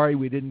 I'm sorry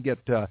we didn't get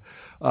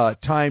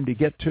time to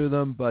get to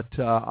them, but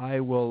I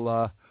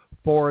will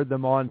forward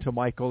them on to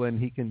Michael, and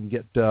he can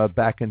get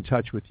back in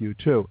touch with you,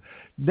 too.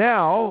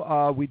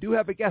 Now, we do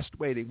have a guest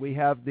waiting. We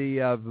have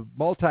the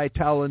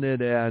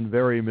multi-talented and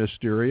very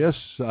mysterious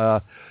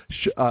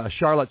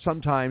Charlotte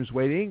Sometimes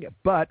waiting,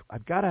 but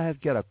I've got to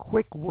get a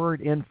quick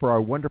word in for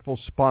our wonderful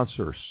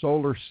sponsor,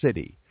 Solar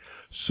City.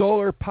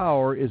 Solar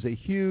power is a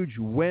huge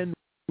win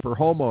for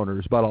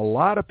homeowners, but a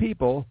lot of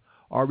people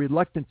are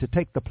reluctant to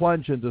take the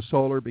plunge into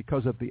solar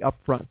because of the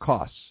upfront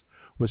costs.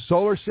 With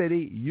Solar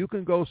City, you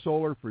can go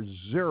solar for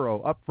zero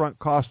upfront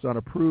cost on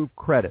approved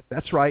credit.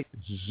 That's right,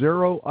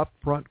 zero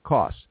upfront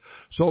costs.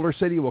 Solar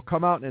City will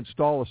come out and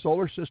install a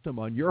solar system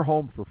on your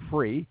home for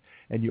free,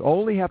 and you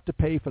only have to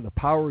pay for the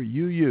power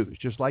you use,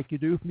 just like you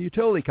do from the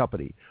utility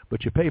company.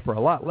 But you pay for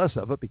a lot less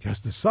of it because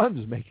the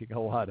sun's making a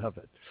lot of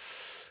it.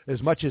 As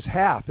much as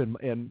half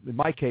in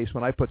my case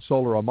when I put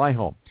solar on my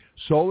home.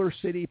 Solar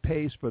City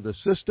pays for the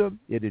system,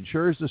 it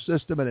insures the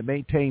system, and it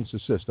maintains the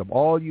system.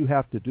 All you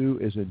have to do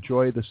is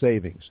enjoy the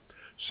savings.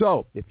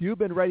 So if you've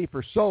been ready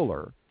for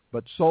solar,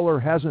 but solar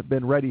hasn't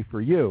been ready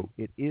for you,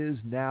 it is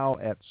now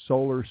at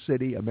Solar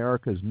City,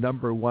 America's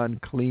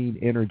 #1 clean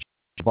energy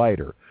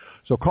provider.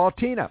 So call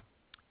Tina.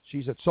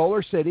 She's at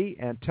Solar City,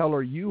 and tell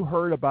her you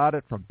heard about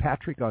it from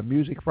Patrick on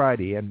Music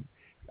Friday. And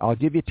I'll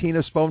give you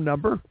Tina's phone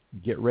number.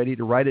 Get ready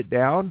to write it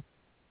down.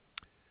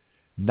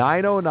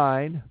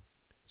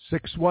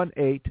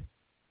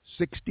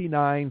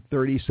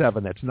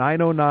 909-618-6937. That's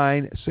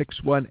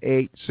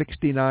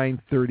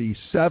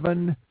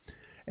 909-618-6937.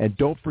 And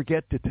don't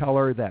forget to tell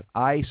her that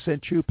I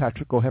sent you,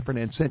 Patrick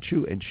O'Heffernan sent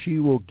you, and she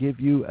will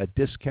give you a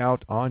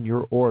discount on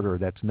your order.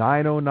 That's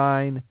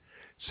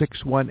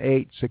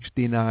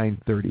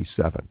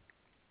 909-618-6937.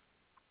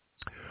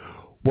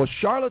 Well,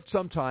 Charlotte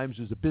sometimes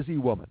is a busy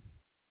woman.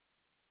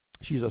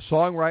 She's a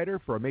songwriter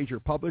for a major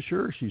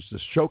publisher. She's the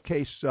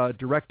showcase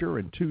director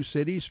in 2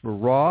 cities for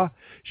Raw.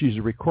 She's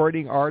a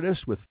recording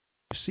artist with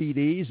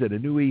CDs and a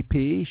new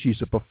EP.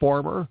 She's a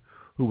performer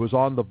who was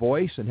on The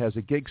Voice and has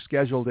a gig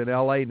scheduled in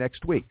L.A.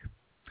 next week.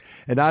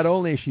 And not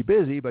only is she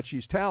busy, but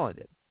she's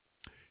talented.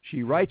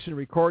 She writes and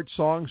records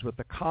songs with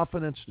the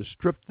confidence to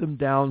strip them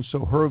down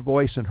so her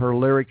voice and her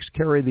lyrics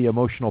carry the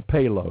emotional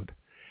payload.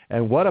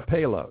 And what a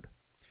payload.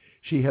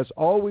 She has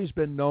always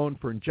been known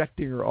for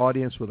injecting her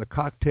audience with a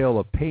cocktail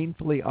of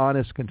painfully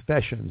honest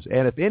confessions.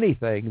 And if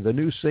anything, the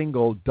new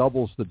single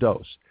doubles the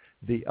dose.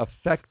 The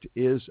effect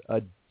is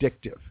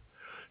addictive.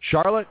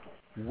 Charlotte,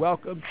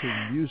 welcome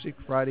to Music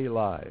Friday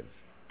Live.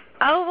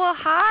 Oh, well,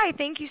 hi.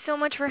 Thank you so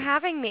much for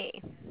having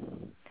me.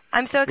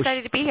 I'm so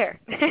excited to be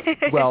here.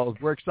 Well,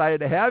 we're excited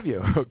to have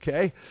you,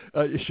 okay?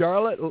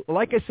 Charlotte,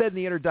 like I said in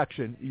the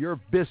introduction, you're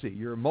busy,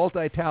 you're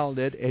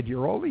multi-talented, and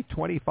you're only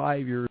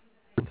 25 years old,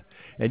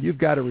 and you've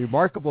got a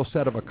remarkable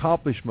set of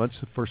accomplishments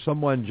for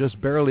someone just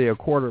barely a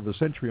quarter of a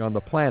century on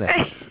the planet.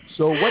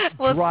 So what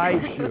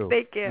drives you?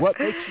 Thank you.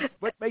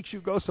 What makes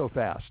you go so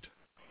fast?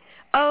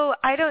 Oh,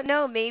 I don't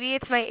know. Maybe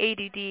it's my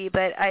ADD,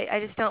 but I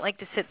just don't like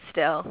to sit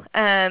still.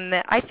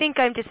 I think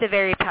I'm just a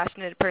very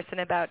passionate person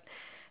about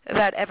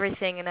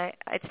everything, and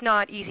it's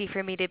not easy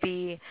for me to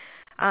be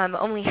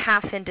only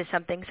half into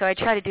something, so I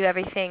try to do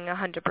everything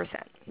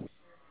 100%.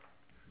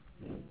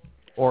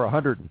 Or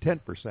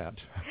 110%.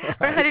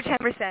 Or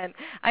 110%.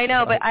 I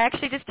know, but I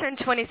actually just turned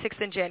 26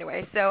 in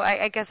January, so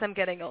I guess I'm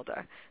getting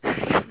older.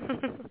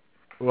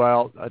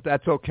 Well,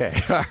 that's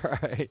okay. All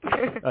right.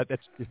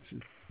 That's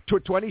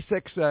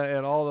 26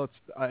 and all the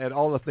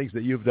things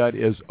that you've done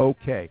is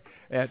okay.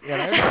 And I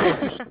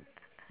understand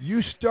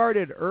you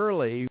started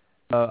early.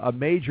 A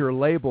major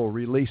label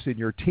release in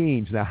your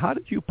teens. Now, how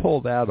did you pull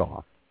that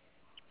off?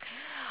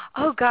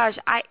 Oh gosh,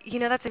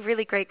 that's a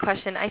really great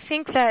question. I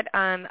think that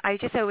I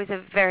was a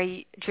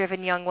very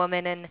driven young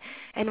woman, and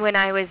when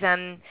I was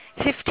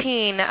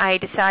 15, I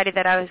decided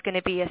that I was going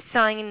to be a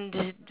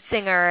signed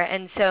singer,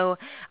 and so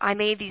I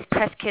made these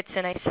press kits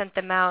and I sent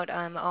them out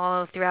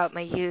all throughout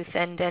my youth,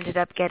 and ended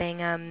up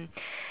getting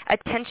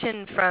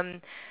attention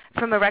from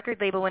a record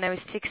label when I was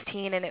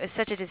 16, and it was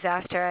such a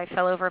disaster. I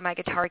fell over my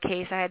guitar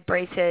case. I had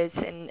braces,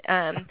 and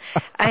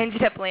I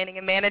ended up landing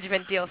a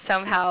management deal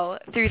somehow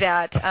through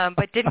that,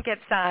 but didn't get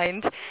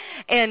signed.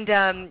 And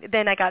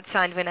then I got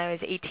signed when I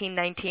was 18,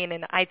 19,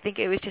 and I think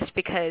it was just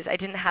because I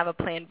didn't have a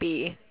plan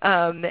B,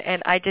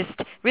 and I just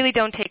really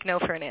don't take no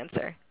for an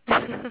answer.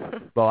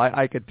 Well,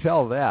 I could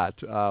tell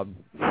that.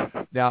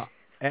 Now,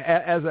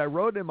 as I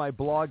wrote in my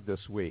blog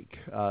this week,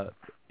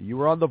 you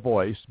were on The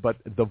Voice, but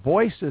The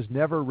Voice has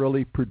never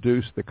really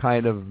produced the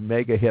kind of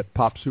mega hit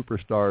pop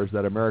superstars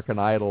that American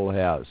Idol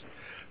has.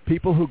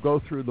 People who go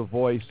through The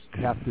Voice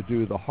have to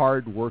do the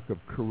hard work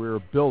of career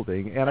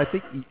building, and I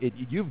think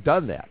you've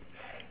done that.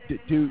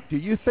 Do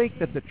you think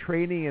that the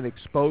training and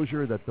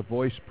exposure that The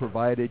Voice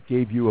provided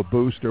gave you a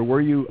boost, or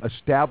were you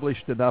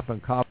established enough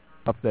and confident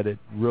enough that it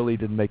really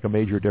didn't make a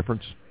major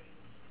difference?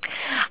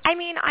 I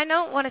mean, I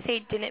don't want to say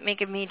it didn't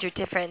make a major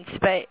difference,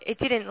 but it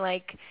didn't,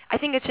 I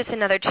think it's just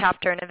another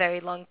chapter in a very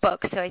long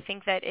book, so I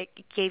think that it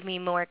gave me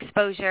more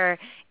exposure,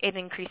 it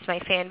increased my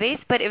fan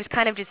base, but it was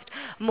kind of just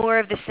more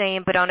of the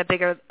same, but on a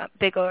bigger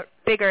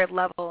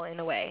level in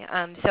a way.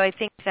 So I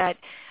think that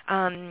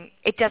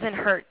it doesn't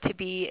hurt to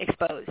be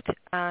exposed,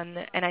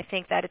 and I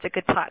think that it's a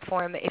good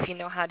platform if you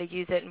know how to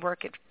use it and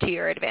work it to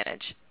your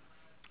advantage.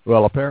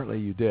 Well, apparently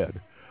you did.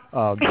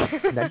 Now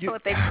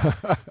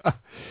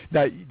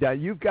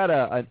you've got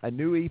a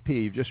new EP.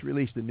 You've just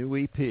released a new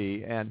EP,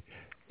 and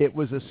it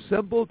was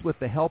assembled with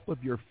the help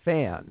of your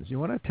fans. You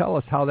want to tell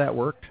us how that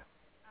worked?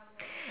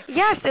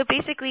 Yeah, so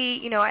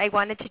basically, I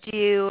wanted to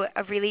do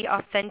a really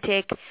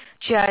authentic,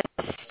 just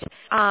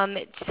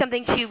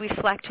something to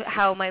reflect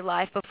how my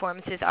live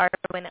performances are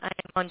when I'm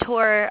on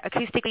tour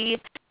acoustically.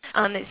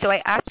 So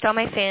I asked all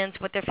my fans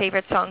what their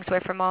favorite songs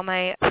were from all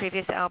my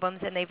previous albums,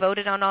 and they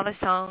voted on all the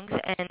songs,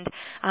 and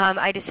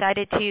I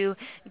decided to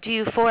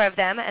do 4 of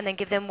them and then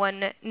give them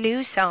one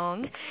new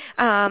song.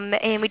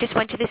 And we just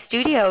went to the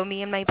studio,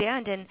 me and my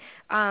band, and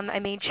I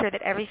made sure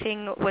that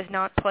everything was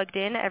not plugged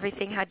in.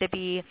 Everything had to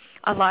be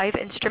a live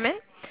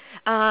instrument.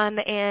 And,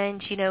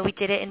 we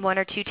did it in 1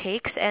 or 2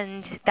 takes,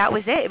 and that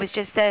was it. It was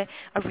just a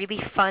really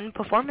fun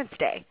performance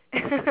day.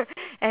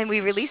 And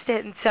we released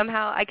it, and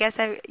somehow, I guess,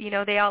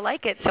 they all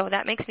like it, so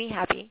that makes me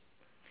happy.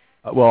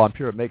 Well, I'm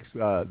sure it makes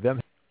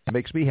them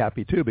makes me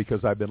happy, too,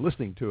 because I've been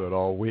listening to it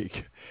all week.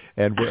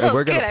 And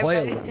we're going to play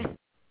a little.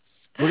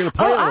 We're going to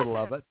play a little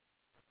of it.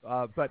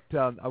 But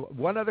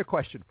one other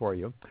question for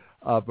you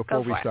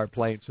before we start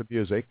playing some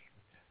music.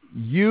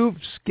 You've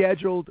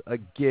scheduled a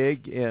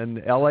gig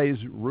in LA's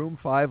Room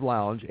 5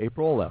 Lounge,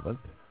 April 11th.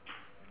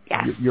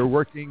 Yes. You're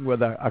working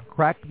with a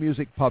crack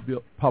music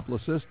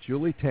publicist,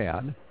 Julie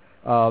Tan.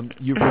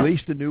 You've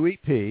released a new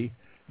EP.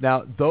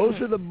 Now, those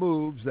are the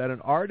moves that an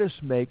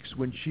artist makes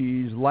when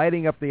she's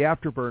lighting up the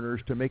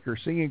afterburners to make her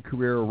singing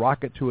career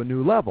rocket to a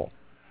new level.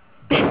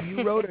 But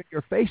you wrote on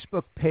your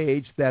Facebook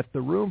page that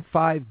the Room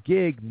 5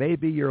 gig may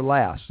be your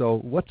last. So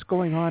what's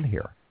going on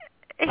here?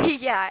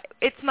 Yeah,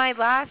 it's my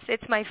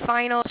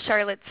final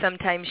Charlotte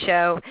Sometime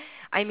show.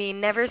 I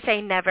mean, never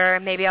say never.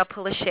 Maybe I'll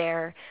pull a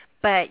Cher.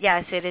 But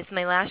yes, it is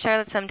my last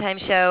Charlotte Sometime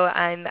show.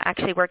 I'm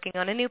actually working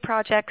on a new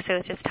project, so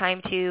it's just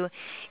time to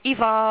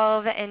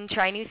evolve and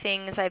try new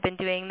things. I've been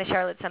doing the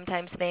Charlotte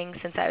Sometimes thing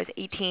since I was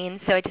 18,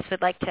 so I just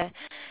would like to,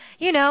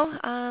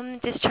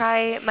 just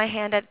try my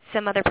hand at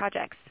some other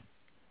projects.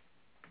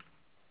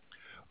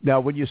 Now,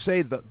 when you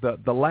say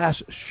the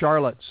last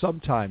Charlotte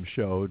Sometime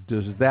show,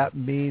 does that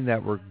mean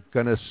that we're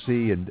going to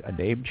see a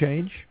name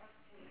change?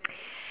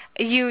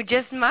 You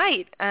just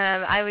might.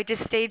 I would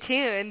just stay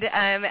tuned.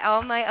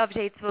 All my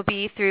updates will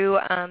be through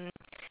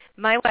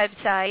my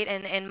website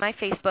and my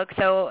Facebook.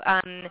 So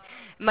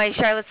my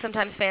Charlotte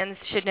Sometimes fans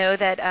should know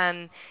that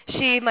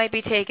she might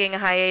be taking a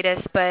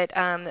hiatus, but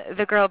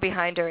the girl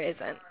behind her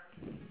isn't.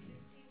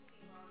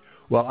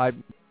 Well,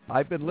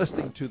 I've been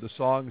listening to the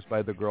songs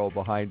by the girl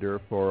behind her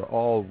for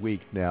all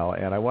week now,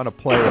 and I want to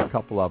play a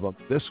couple of them.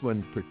 This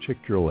one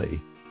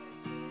particularly.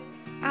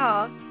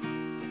 Oh.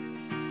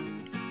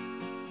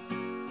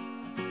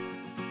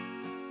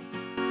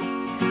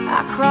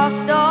 I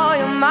crossed all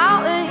your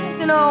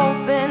mountains and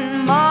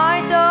opened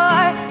my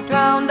door,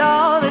 drowned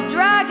all the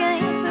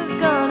dragons, it's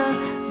gonna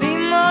be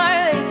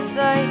my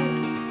sight.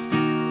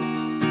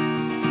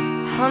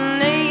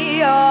 Honey,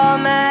 you're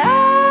magic.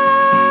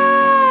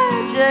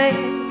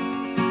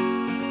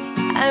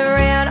 I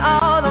ran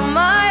all the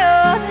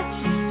miles, I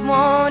just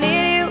wanted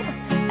you.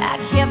 I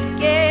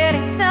kept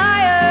getting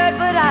tired,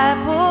 but I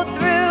pulled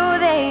through,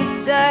 they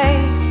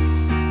say.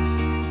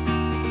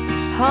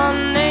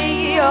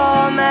 Honey,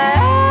 you're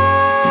magic.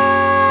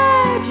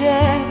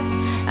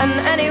 And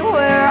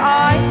anywhere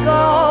I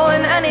go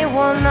and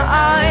anyone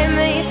I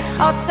meet,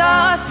 I'll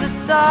toss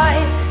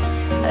aside.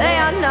 They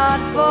are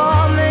not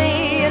for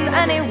me. And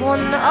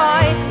anyone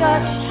I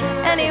touch,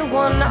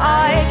 anyone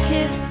I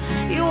kiss,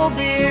 you will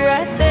be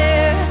right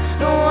there,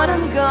 the one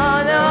I'm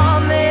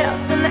gonna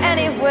miss. And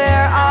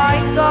anywhere I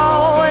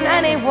go and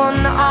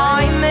anyone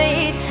I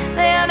meet,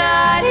 they are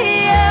not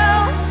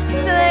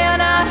you, they are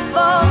not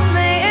for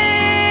me.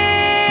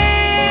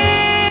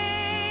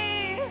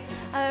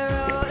 I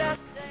wrote a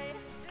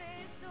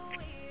so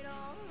we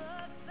don't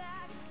look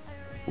back.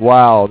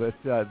 Wow,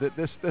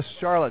 this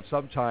Charlotte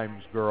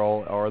Sometimes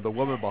girl, or the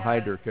woman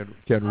behind her,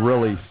 can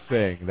really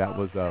sing. That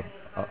was a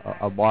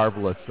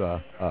marvelous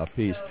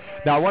piece.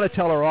 Now, I want to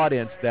tell our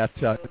audience that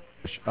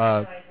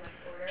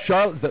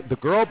Charlotte, the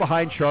girl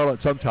behind Charlotte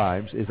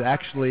Sometimes is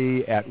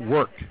actually at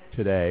work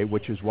today,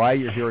 which is why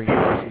you're hearing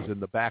voices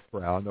in the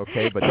background,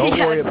 okay? But don't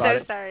worry about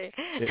it. Sorry.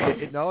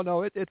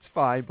 It's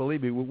fine.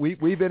 Believe me,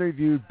 we've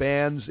interviewed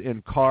bands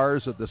in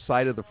cars at the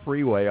side of the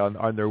freeway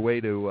on their way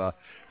to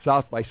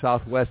South by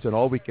Southwest, and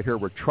all we could hear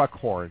were truck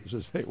horns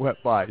as they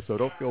went by, so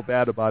don't feel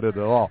bad about it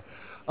at all.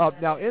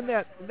 Now, in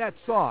that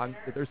song,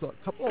 there's a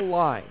couple of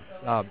lines.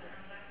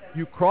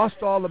 You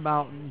crossed all the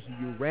mountains,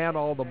 you ran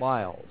all the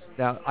miles.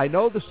 Now, I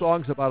know the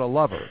song's about a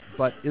lover,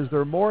 but is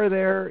there more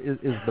there? Is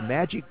the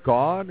magic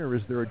gone, or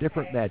is there a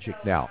different magic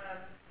now?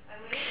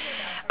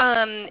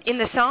 In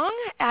the song,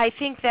 I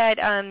think that,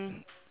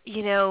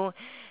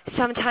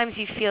 sometimes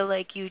you feel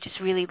like you just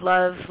really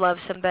love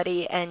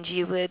somebody and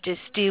you would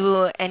just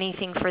do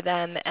anything for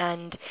them,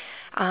 and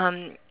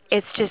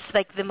it's just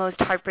like the most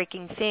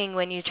heartbreaking thing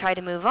when you try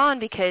to move on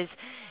because,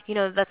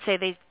 let's say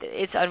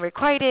it's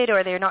unrequited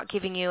or they're not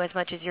giving you as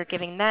much as you're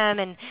giving them,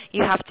 and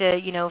you have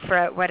to,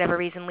 for whatever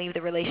reason, leave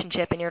the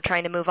relationship, and you're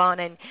trying to move on,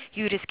 and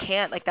you just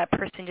can't. Like, that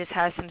person just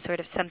has some sort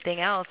of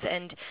something else,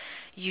 and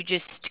you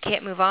just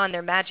can't move on.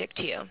 They're magic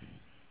to you.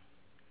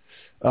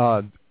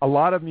 A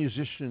lot of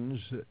musicians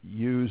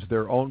use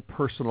their own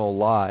personal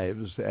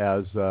lives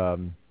as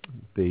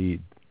the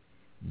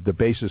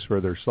basis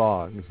for their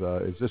songs.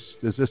 Is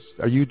this?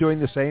 Are you doing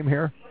the same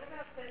here?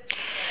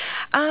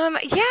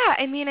 Yeah,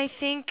 I mean, I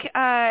think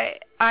I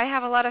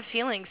have a lot of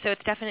feelings, so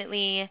it's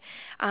definitely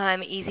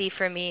easy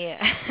for me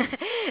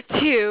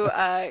to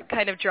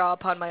kind of draw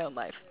upon my own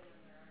life.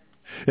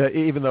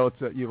 Even though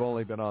you've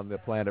only been on the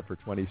planet for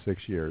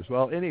 26 years.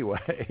 Well,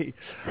 anyway,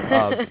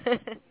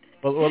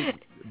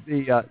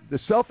 the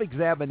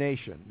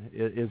self-examination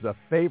is a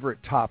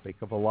favorite topic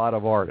of a lot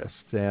of artists,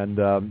 and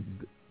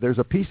there's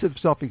a piece of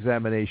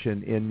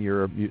self-examination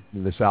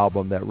in this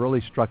album that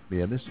really struck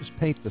me, and this is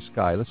Paint the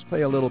Sky. Let's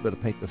play a little bit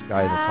of Paint the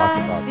Sky and then talk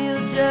about it.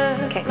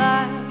 Okay.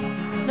 Like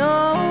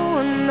no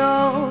one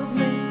knows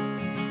me,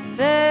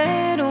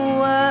 fade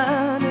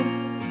away,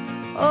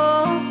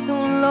 oh so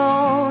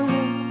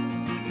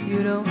lonely,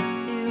 you don't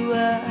see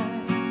why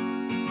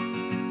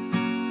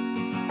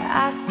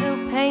I still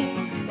paint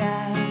the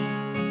sky.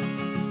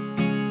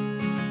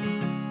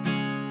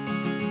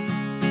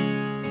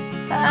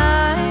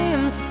 I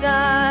am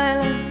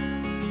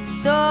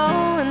silent, so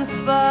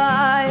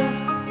inspired,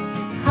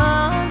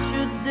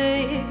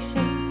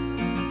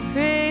 contradiction,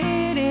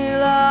 pretty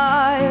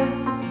liars,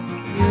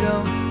 you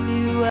don't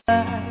see why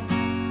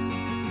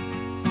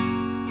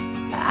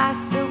I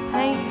still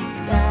paint the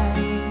sky.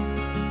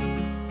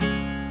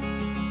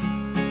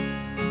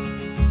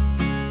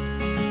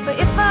 But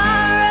if I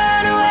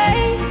run away,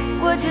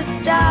 would you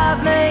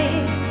stop me?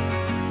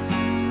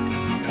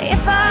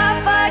 If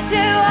I fight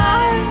too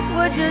hard,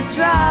 would you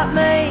drop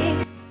me?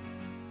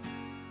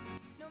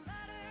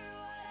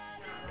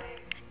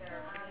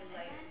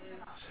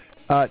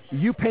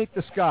 You paint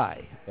the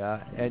sky,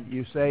 and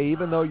you say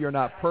even though you're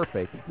not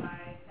perfect,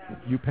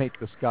 you paint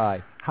the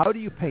sky. How do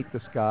you paint the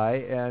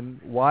sky,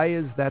 and why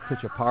is that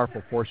such a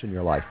powerful force in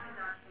your life?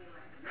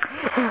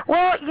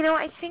 Well,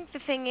 I think the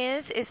thing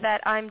is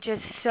that I'm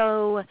just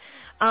so,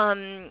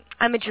 I'm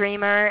a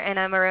dreamer and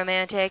I'm a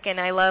romantic and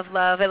I love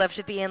love. I love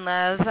to be in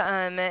love.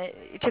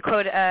 To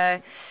quote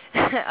a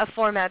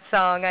format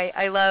song,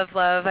 I love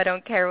love. I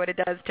don't care what it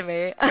does to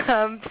me.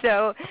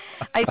 So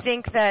I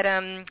think that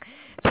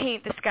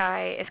Paint the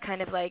Sky is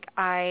kind of like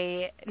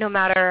no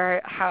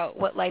matter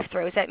what life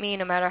throws at me,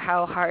 no matter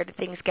how hard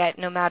things get,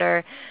 no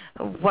matter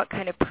what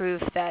kind of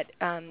proof that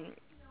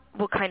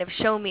will kind of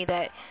show me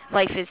that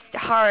life is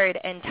hard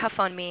and tough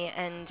on me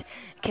and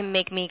can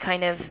make me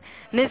kind of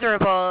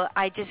miserable,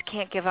 I just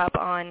can't give up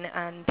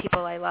on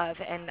people I love,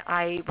 and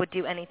I would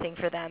do anything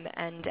for them,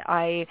 and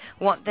I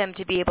want them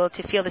to be able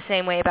to feel the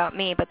same way about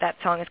me. But that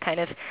song is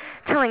kind of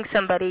telling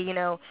somebody,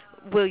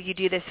 will you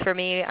do this for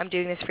me? I'm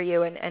doing this for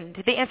you. And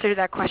the answer to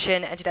that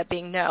question ended up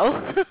being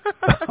no.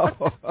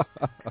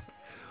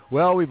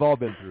 Well, we've all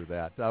been through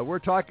that. We're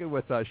talking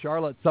with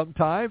Charlotte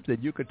sometimes,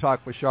 and you can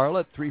talk with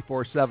Charlotte,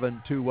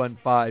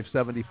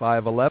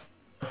 347-215-7511.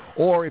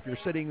 Or if you're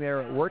sitting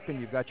there at work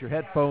and you've got your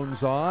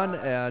headphones on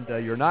and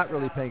you're not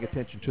really paying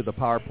attention to the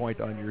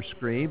PowerPoint on your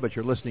screen, but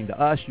you're listening to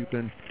us, you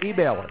can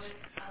email us,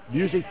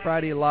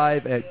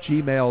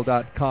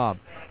 MusicFridayLive@gmail.com.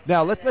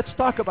 Now let's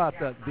talk about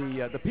the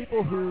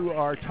people who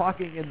are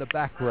talking in the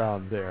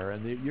background there,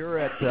 and you're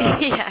at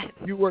yes.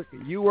 you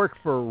work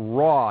for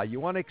Raw. You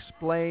want to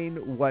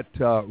explain what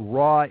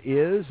Raw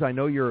is? I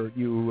know you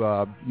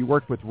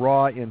work with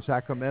Raw in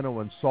Sacramento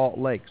and Salt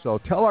Lake, so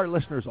tell our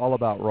listeners all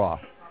about Raw.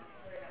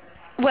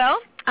 Well,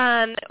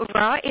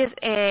 Raw is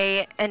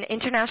an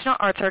international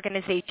arts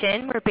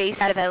organization. We're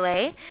based out of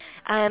LA,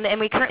 and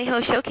we currently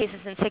host showcases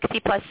in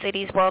 60-plus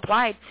cities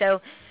worldwide.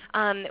 So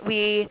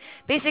we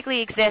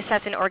basically exist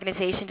as an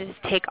organization to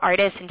just take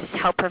artists and just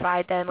help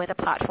provide them with a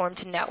platform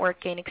to network,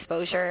 gain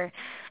exposure,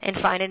 and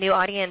find a new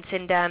audience.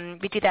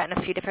 And we do that in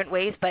a few different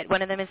ways, but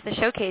one of them is the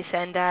showcase.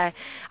 And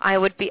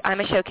I'm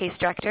a showcase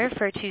director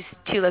for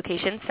two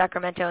locations,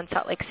 Sacramento and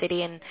Salt Lake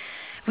City, and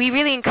we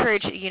really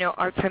encourage,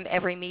 art from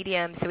every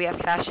medium. So we have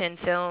fashion,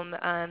 film,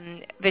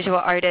 visual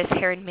artists,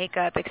 hair and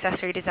makeup,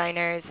 accessory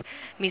designers,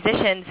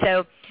 musicians.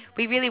 So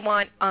we really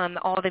want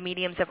all the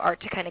mediums of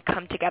art to kind of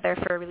come together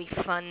for a really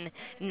fun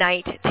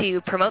night to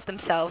promote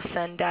themselves.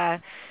 And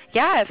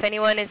if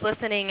anyone is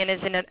listening and is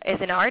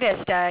an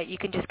artist, you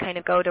can just kind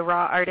of go to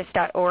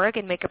rawartist.org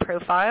and make a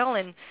profile,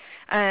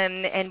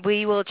 and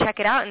we will check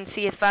it out and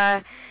see if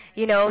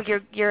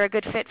you're a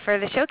good fit for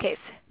the showcase.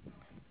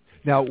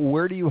 Now,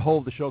 where do you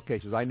hold the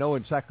showcases? I know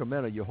in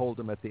Sacramento you hold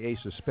them at the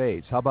Ace of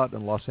Spades. How about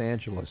in Los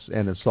Angeles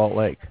and in Salt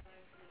Lake?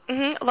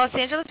 Los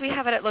Angeles, we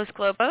have it at Los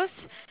Globos.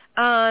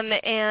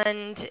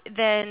 And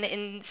then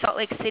in Salt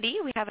Lake City,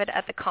 we have it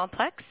at the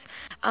Complex.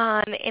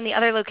 In the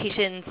other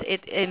locations,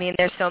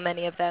 there's so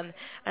many of them.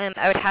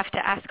 I would have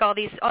to ask all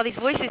these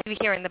voices we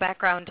hear in the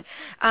background.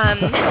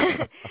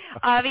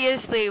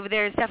 Obviously,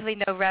 there's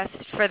definitely no rest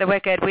for the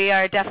wicked. We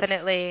are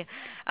definitely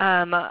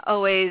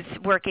always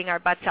working our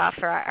butts off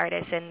for our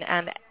artists, and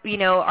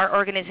our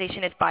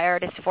organization is by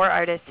artists for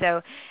artists.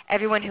 So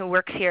everyone who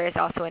works here is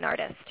also an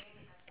artist.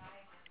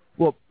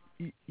 Well,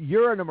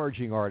 you're an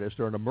emerging artist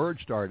or an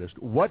emerged artist.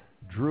 What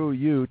drew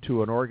you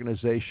to an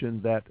organization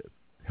that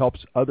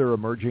helps other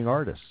emerging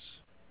artists?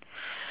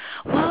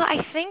 Well,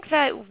 I think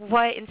that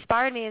what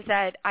inspired me is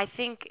that I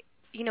think,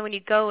 when you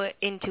go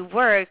into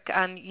work,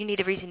 you need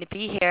a reason to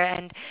be here,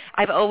 and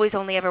I've always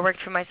only ever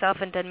worked for myself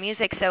and done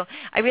music, so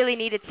I really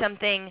needed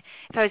something.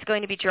 If I was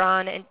going to be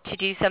drawn and to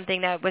do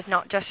something that was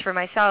not just for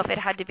myself, it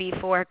had to be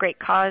for a great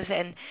cause,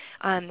 and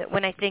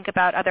when I think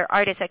about other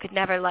artists, I could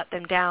never let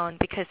them down,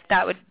 because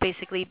that would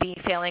basically be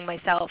failing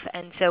myself,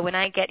 and so when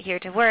I get here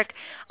to work,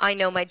 I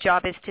know my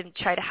job is to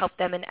try to help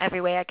them in every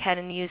way I can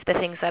and use the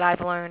things that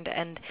I've learned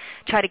and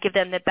try to give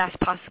them the best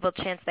possible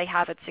chance they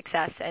have at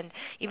success, and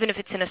even if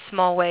it's in a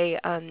small way,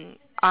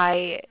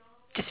 I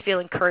just feel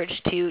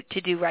encouraged to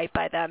do right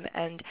by them,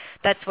 and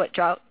that's what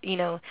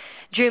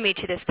drew me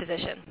to this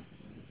position.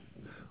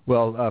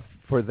 Well,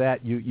 for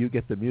that, you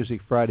get the Music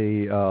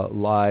Friday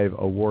Live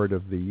Award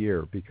of the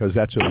Year, because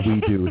that's what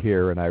we do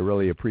here, and I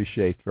really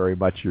appreciate very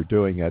much you're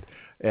doing it.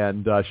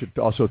 And I should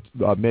also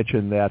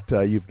mention that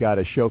you've got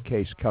a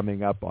showcase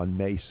coming up on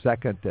May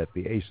 2nd at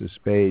the Ace of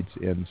Spades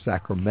in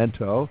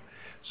Sacramento.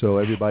 So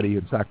everybody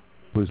in Sacramento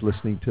who's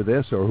listening to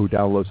this or who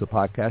downloads the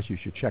podcast, you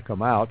should check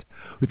them out.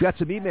 We've got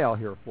some email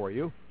here for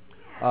you.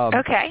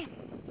 Okay.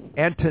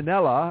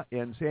 Antonella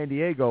in San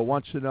Diego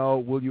wants to know,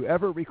 will you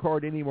ever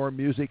record any more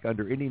music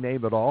under any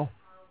name at all?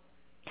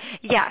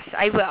 Yes,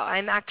 I will.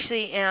 I'm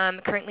actually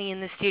currently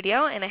in the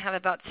studio, and I have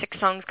about 6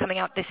 songs coming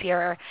out this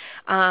year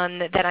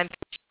that I'm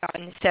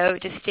on, so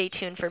just stay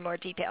tuned for more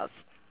details.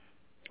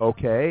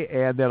 Okay,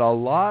 and then a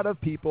lot of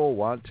people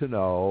want to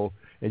know,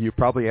 and you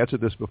probably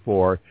answered this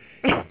before,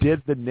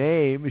 did the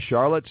name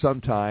Charlotte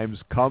Sometimes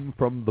come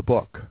from the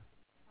book?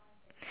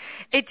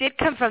 It did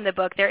come from the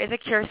book. There is a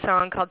Cure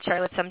song called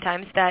Charlotte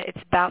Sometimes that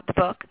it's about the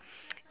book.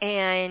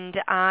 And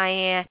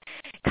my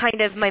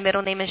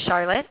middle name is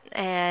Charlotte,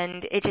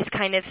 and it just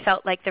kind of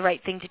felt like the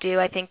right thing to do.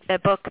 I think the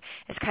book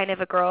is kind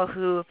of a girl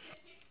who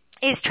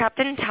is trapped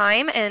in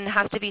time and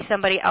has to be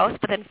somebody else,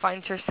 but then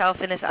finds herself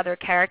in this other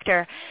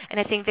character. And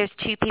I think there's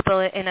 2 people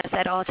in us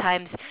at all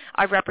times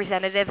are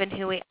representative in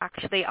who we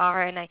actually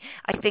are, and I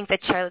think that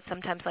Charlotte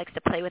sometimes likes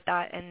to play with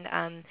that,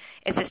 and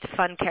it's just a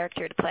fun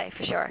character to play,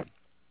 for sure.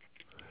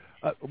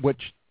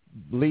 Which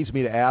leads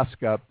me to ask,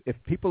 if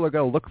people are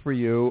going to look for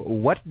you,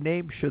 what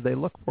name should they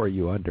look for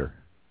you under?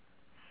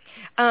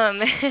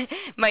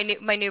 My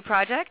new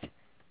project?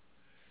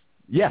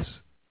 Yes.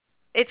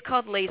 It's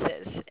called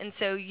Laces, and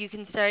so you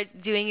can start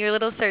doing your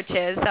little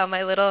searches on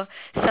my little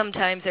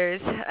sometimesers,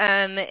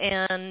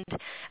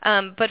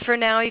 but for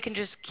now you can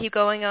just keep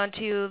going on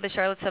to the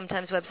Charlotte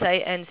Sometimes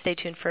website and stay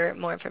tuned for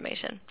more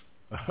information.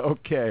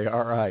 Okay,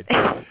 all right.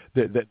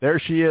 There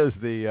she is,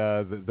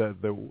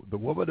 the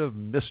woman of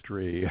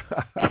mystery.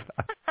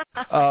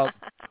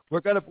 We're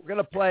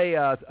gonna play.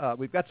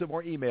 We've got some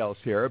more emails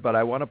here, but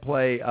I want to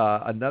play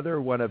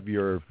another one of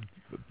your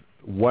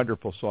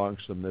wonderful songs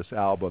from this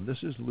album.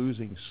 This is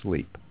Losing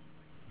Sleep.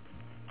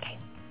 Okay.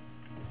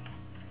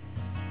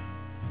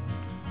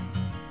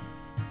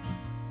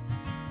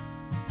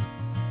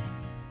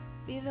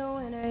 Be the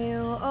winner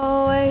you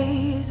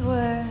always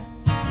were.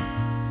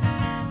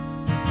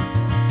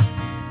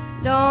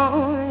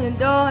 Don't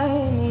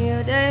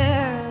you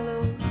dare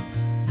lose.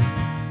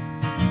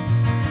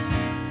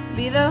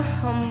 Be the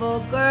humble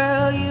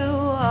girl you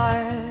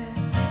are.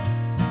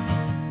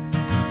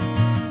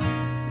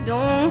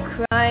 Don't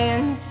cry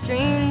in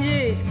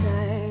strangers'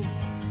 sight.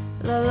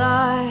 La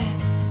la,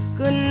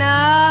 good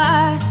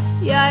night,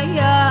 yeah,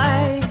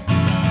 yeah.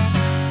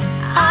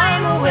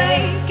 I'm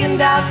awake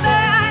and out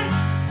there,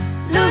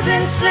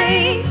 losing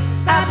sleep.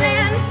 I've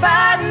been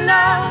fighting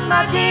all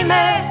my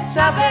demons.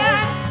 I've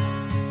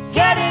been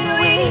getting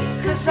weak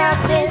 'cause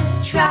I've been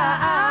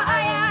trying.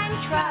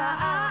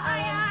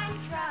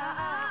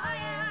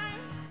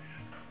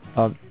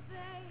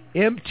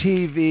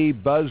 MTV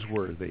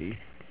Buzzworthy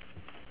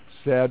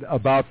said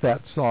about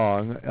that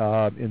song,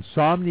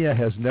 insomnia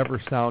has never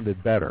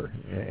sounded better.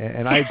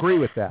 And I agree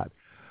with that.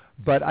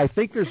 But I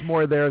think there's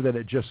more there than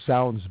it just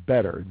sounds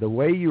better. The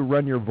way you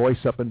run your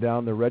voice up and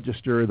down the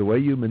register, the way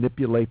you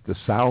manipulate the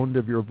sound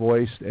of your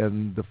voice,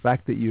 and the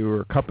fact that you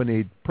are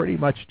accompanied pretty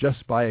much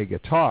just by a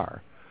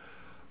guitar,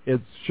 it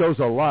shows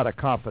a lot of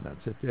confidence.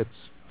 It's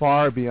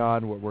far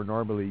beyond what we're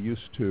normally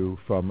used to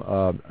from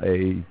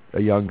a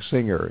young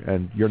singer.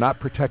 And you're not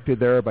protected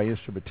there by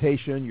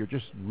instrumentation. You're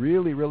just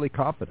really, really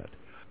confident.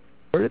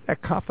 Where did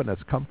that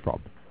confidence come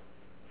from?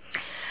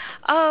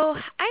 Oh,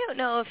 I don't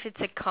know if it's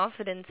a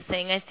confidence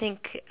thing. I think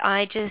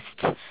I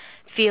just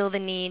feel the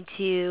need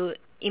to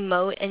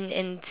emote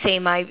and say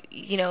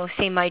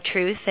my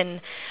truth,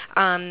 and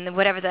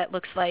whatever that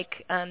looks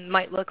like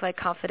might look like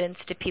confidence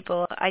to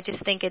people. I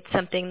just think it's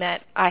something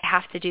that I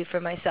have to do for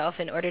myself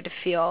in order to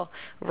feel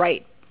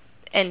right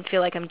and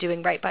feel like I'm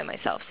doing right by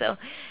myself. So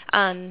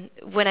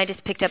when I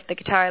just picked up the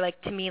guitar,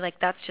 to me,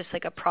 that's just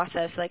like a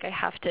process. I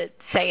have to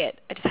say it.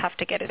 I just have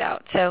to get it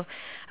out. So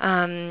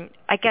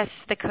I guess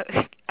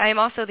I'm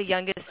also the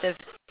youngest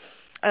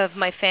of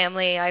my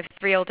family. I have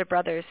 3 older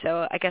brothers,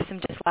 so I guess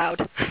I'm just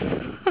loud.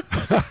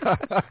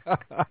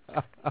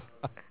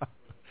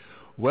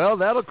 Well,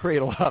 that'll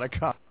create a lot of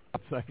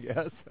confidence, I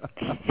guess.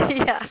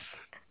 Yeah.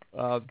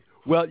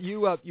 Well,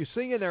 you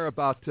sing in there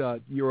about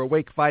you're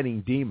awake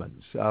fighting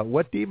demons.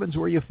 What demons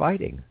were you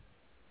fighting?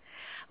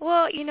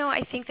 Well,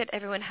 I think that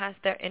everyone has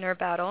their inner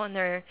battle and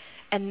their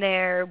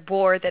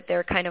war that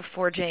they're kind of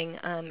forging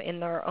in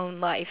their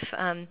own life.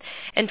 And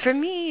for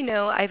me,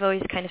 I've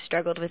always kind of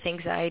struggled with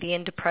anxiety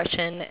and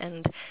depression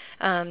and,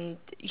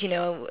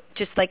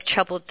 just like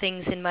troubled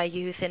things in my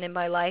youth and in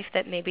my life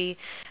that maybe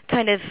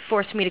kind of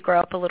forced me to grow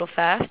up a little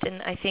fast.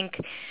 And I think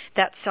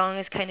that song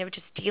is kind of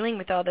just dealing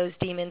with all those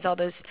demons, all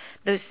those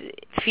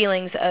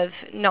feelings of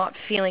not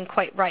feeling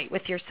quite right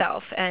with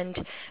yourself and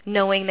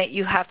knowing that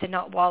you have to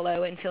not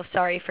wallow and feel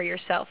sorry for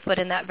yourself. But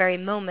in that very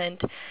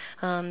moment,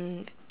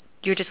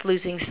 you're just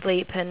losing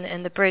sleep,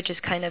 and the bridge is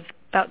kind of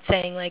about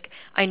saying, like,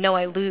 I know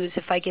I lose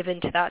if I give in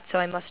to that, so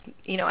I must,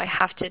 I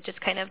have to just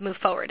kind of move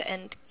forward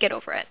and get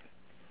over it.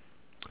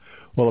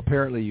 Well,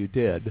 apparently you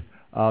did.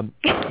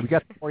 We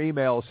got some more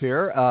emails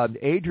here.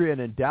 Adrian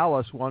in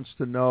Dallas wants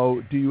to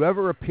know, do you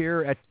ever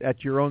appear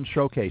at your own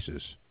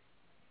showcases?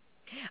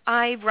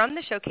 I run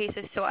the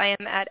showcases, so I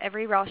am at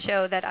every Raw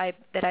show that I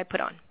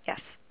put on,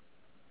 yes.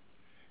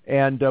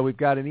 And we've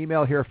got an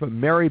email here from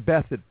Mary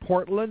Beth at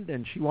Portland,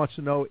 and she wants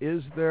to know,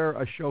 is there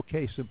a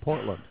showcase in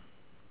Portland?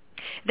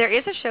 There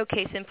is a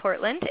showcase in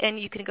Portland, and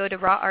you can go to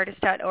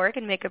rawartist.org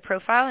and make a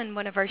profile, and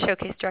one of our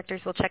showcase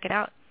directors will check it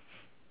out.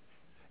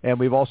 And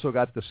we've also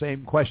got the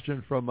same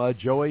question from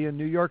Joey in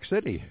New York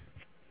City.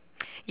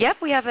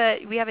 Yep, we have a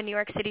New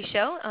York City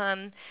show,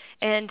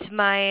 and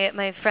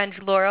my friend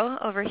Laurel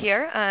over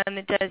here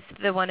does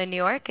the one in New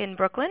York in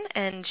Brooklyn,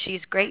 and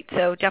she's great.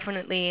 So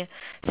definitely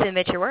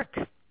submit your work.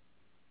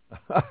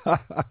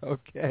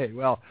 Okay,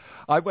 well,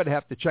 I'm going to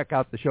have to check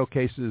out the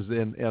showcases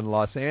in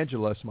Los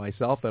Angeles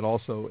myself, and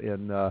also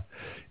in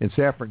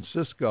San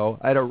Francisco.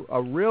 I had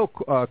a real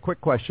quick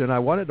question. I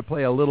wanted to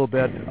play a little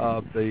bit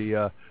of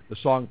the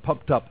song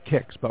 "Pumped Up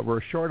Kicks," but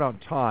we're short on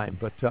time.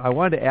 But I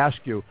wanted to ask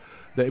you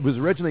that it was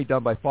originally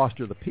done by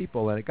Foster the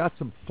People, and it got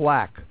some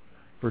flack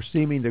for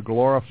seeming to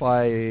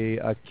glorify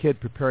a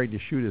kid preparing to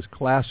shoot his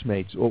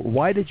classmates.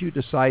 Why did you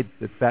decide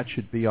that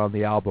should be on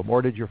the album,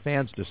 or did your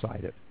fans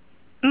decide it?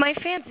 My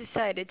fans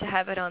decided to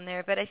have it on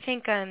there, but I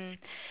think,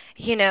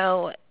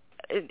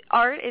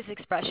 art is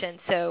expression,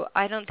 so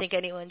I don't think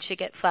anyone should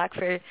get flack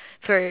for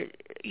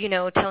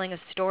telling a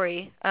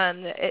story.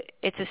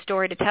 It's a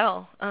story to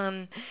tell.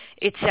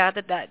 It's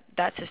sad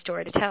that's a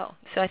story to tell.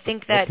 So I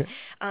think that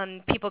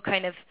people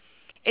kind of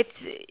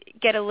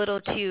get a little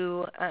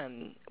too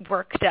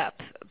worked up,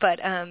 but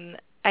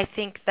I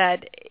think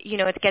that,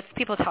 it gets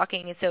people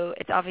talking, and so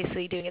it's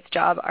obviously doing its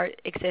job. Art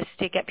exists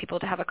to get people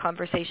to have a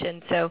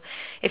conversation. So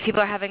if people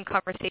are having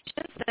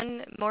conversations,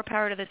 then more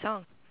power to the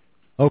song.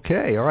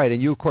 Okay, all right.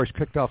 And you, of course,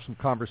 kicked off some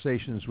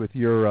conversations with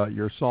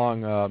your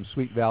song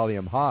Sweet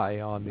Valium High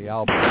on the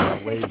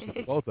album Waves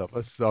of Both of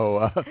Us.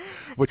 So,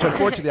 which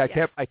unfortunately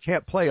I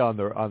can't play on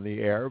the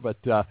air, but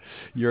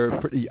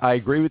I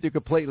agree with you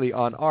completely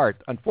on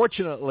art.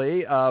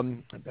 Unfortunately,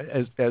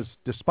 as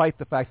despite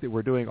the fact that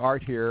we're doing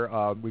art here,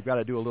 we've got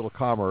to do a little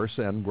commerce,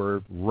 and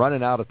we're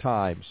running out of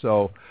time.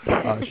 So,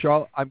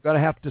 Charlotte, I'm going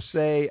to have to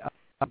say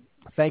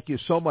thank you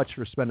so much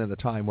for spending the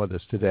time with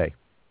us today.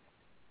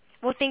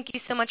 Well, thank you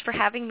so much for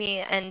having me,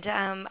 and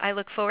I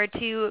look forward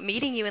to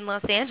meeting you in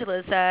Los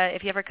Angeles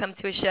if you ever come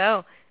to a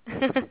show.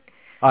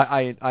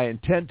 I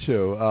intend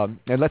to.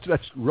 And let's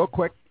real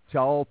quick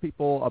tell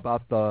people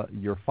about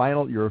your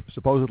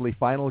supposedly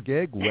final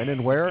gig, when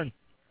and where.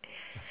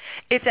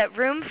 It's at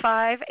Room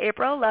 5,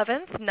 April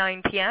 11th,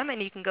 9 p.m.,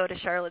 and you can go to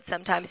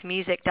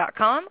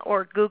charlottesometimes.music.com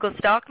or Google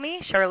Stalk me,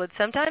 Charlotte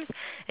Sometimes,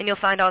 and you'll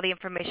find all the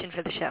information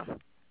for the show.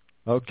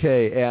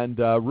 Okay, and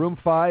Room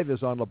 5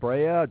 is on La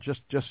Brea,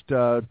 just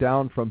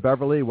down from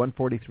Beverly,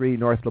 143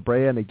 North La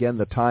Brea, and again,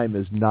 the time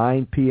is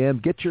 9 p.m.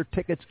 Get your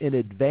tickets in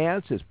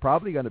advance. It's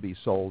probably going to be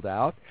sold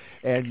out,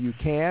 and you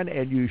can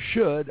and you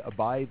should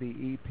buy the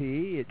EP.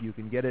 You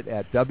can get it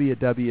at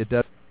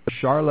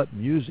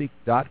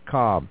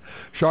www.charlottemusic.com.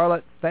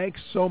 Charlotte,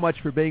 thanks so much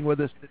for being with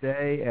us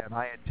today, and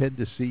I intend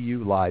to see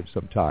you live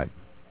sometime.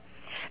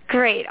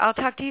 Great. I'll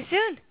talk to you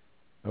soon.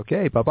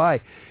 Okay,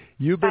 bye-bye.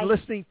 You've been Bye.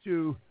 Listening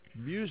to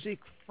Music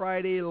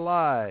Friday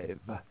Live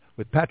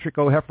with Patrick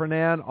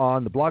O'Heffernan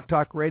on the Blog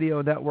Talk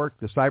Radio Network,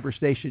 the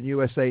Cyberstation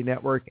USA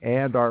Network,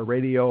 and our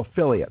radio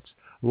affiliates.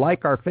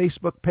 Like our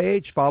Facebook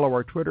page, follow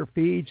our Twitter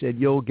feeds, and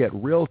you'll get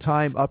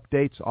real-time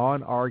updates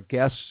on our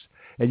guests.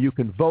 And you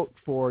can vote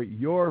for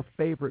your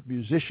favorite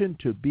musician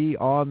to be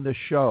on the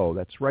show.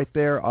 That's right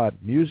there on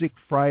Music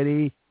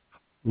Friday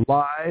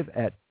Live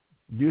at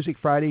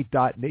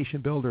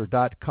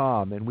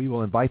musicfriday.nationbuilder.com, and we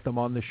will invite them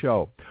on the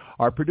show.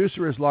 Our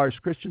producer is Lars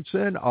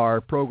Christensen.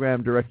 Our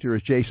program director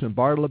is Jason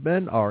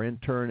Bartleben. Our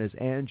intern is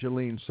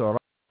Angeline Sorrell.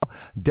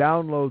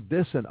 Download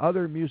this and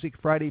other Music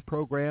Friday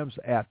programs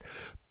at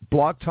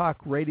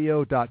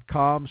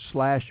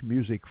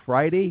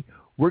blogtalkradio.com/musicfriday.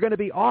 We're going to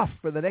be off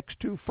for the next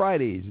 2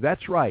 Fridays.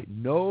 That's right.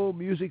 No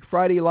Music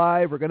Friday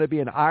Live. We're going to be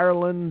in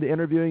Ireland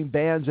interviewing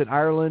bands in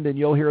Ireland, and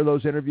you'll hear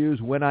those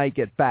interviews when I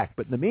get back.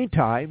 But in the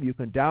meantime, you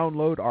can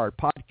download our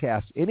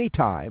podcast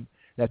anytime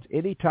That's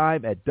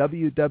anytime at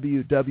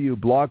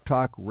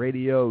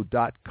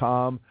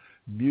www.blogtalkradio.com,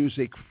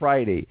 Music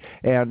Friday.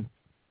 And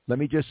let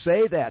me just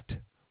say that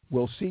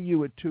we'll see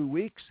you in 2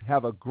 weeks.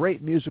 Have a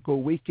great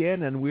musical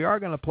weekend, and we are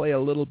going to play a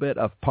little bit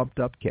of Pumped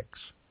Up Kicks.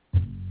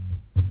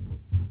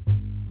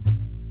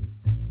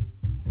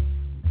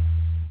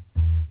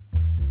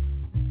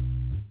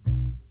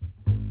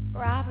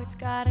 Robert's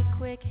got a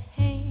quick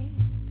hand.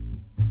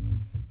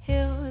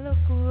 He'll look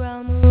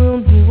around the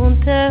room, he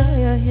won't tell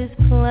you his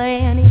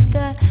plan. He's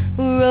got a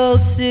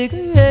rolled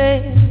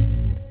cigarette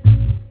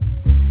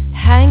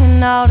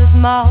hanging out his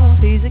mouth.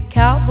 He's a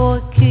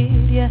cowboy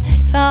kid, yeah.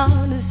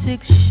 Found a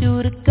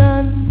 6-shooter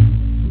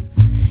gun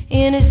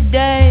in his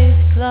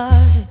dad's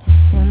closet.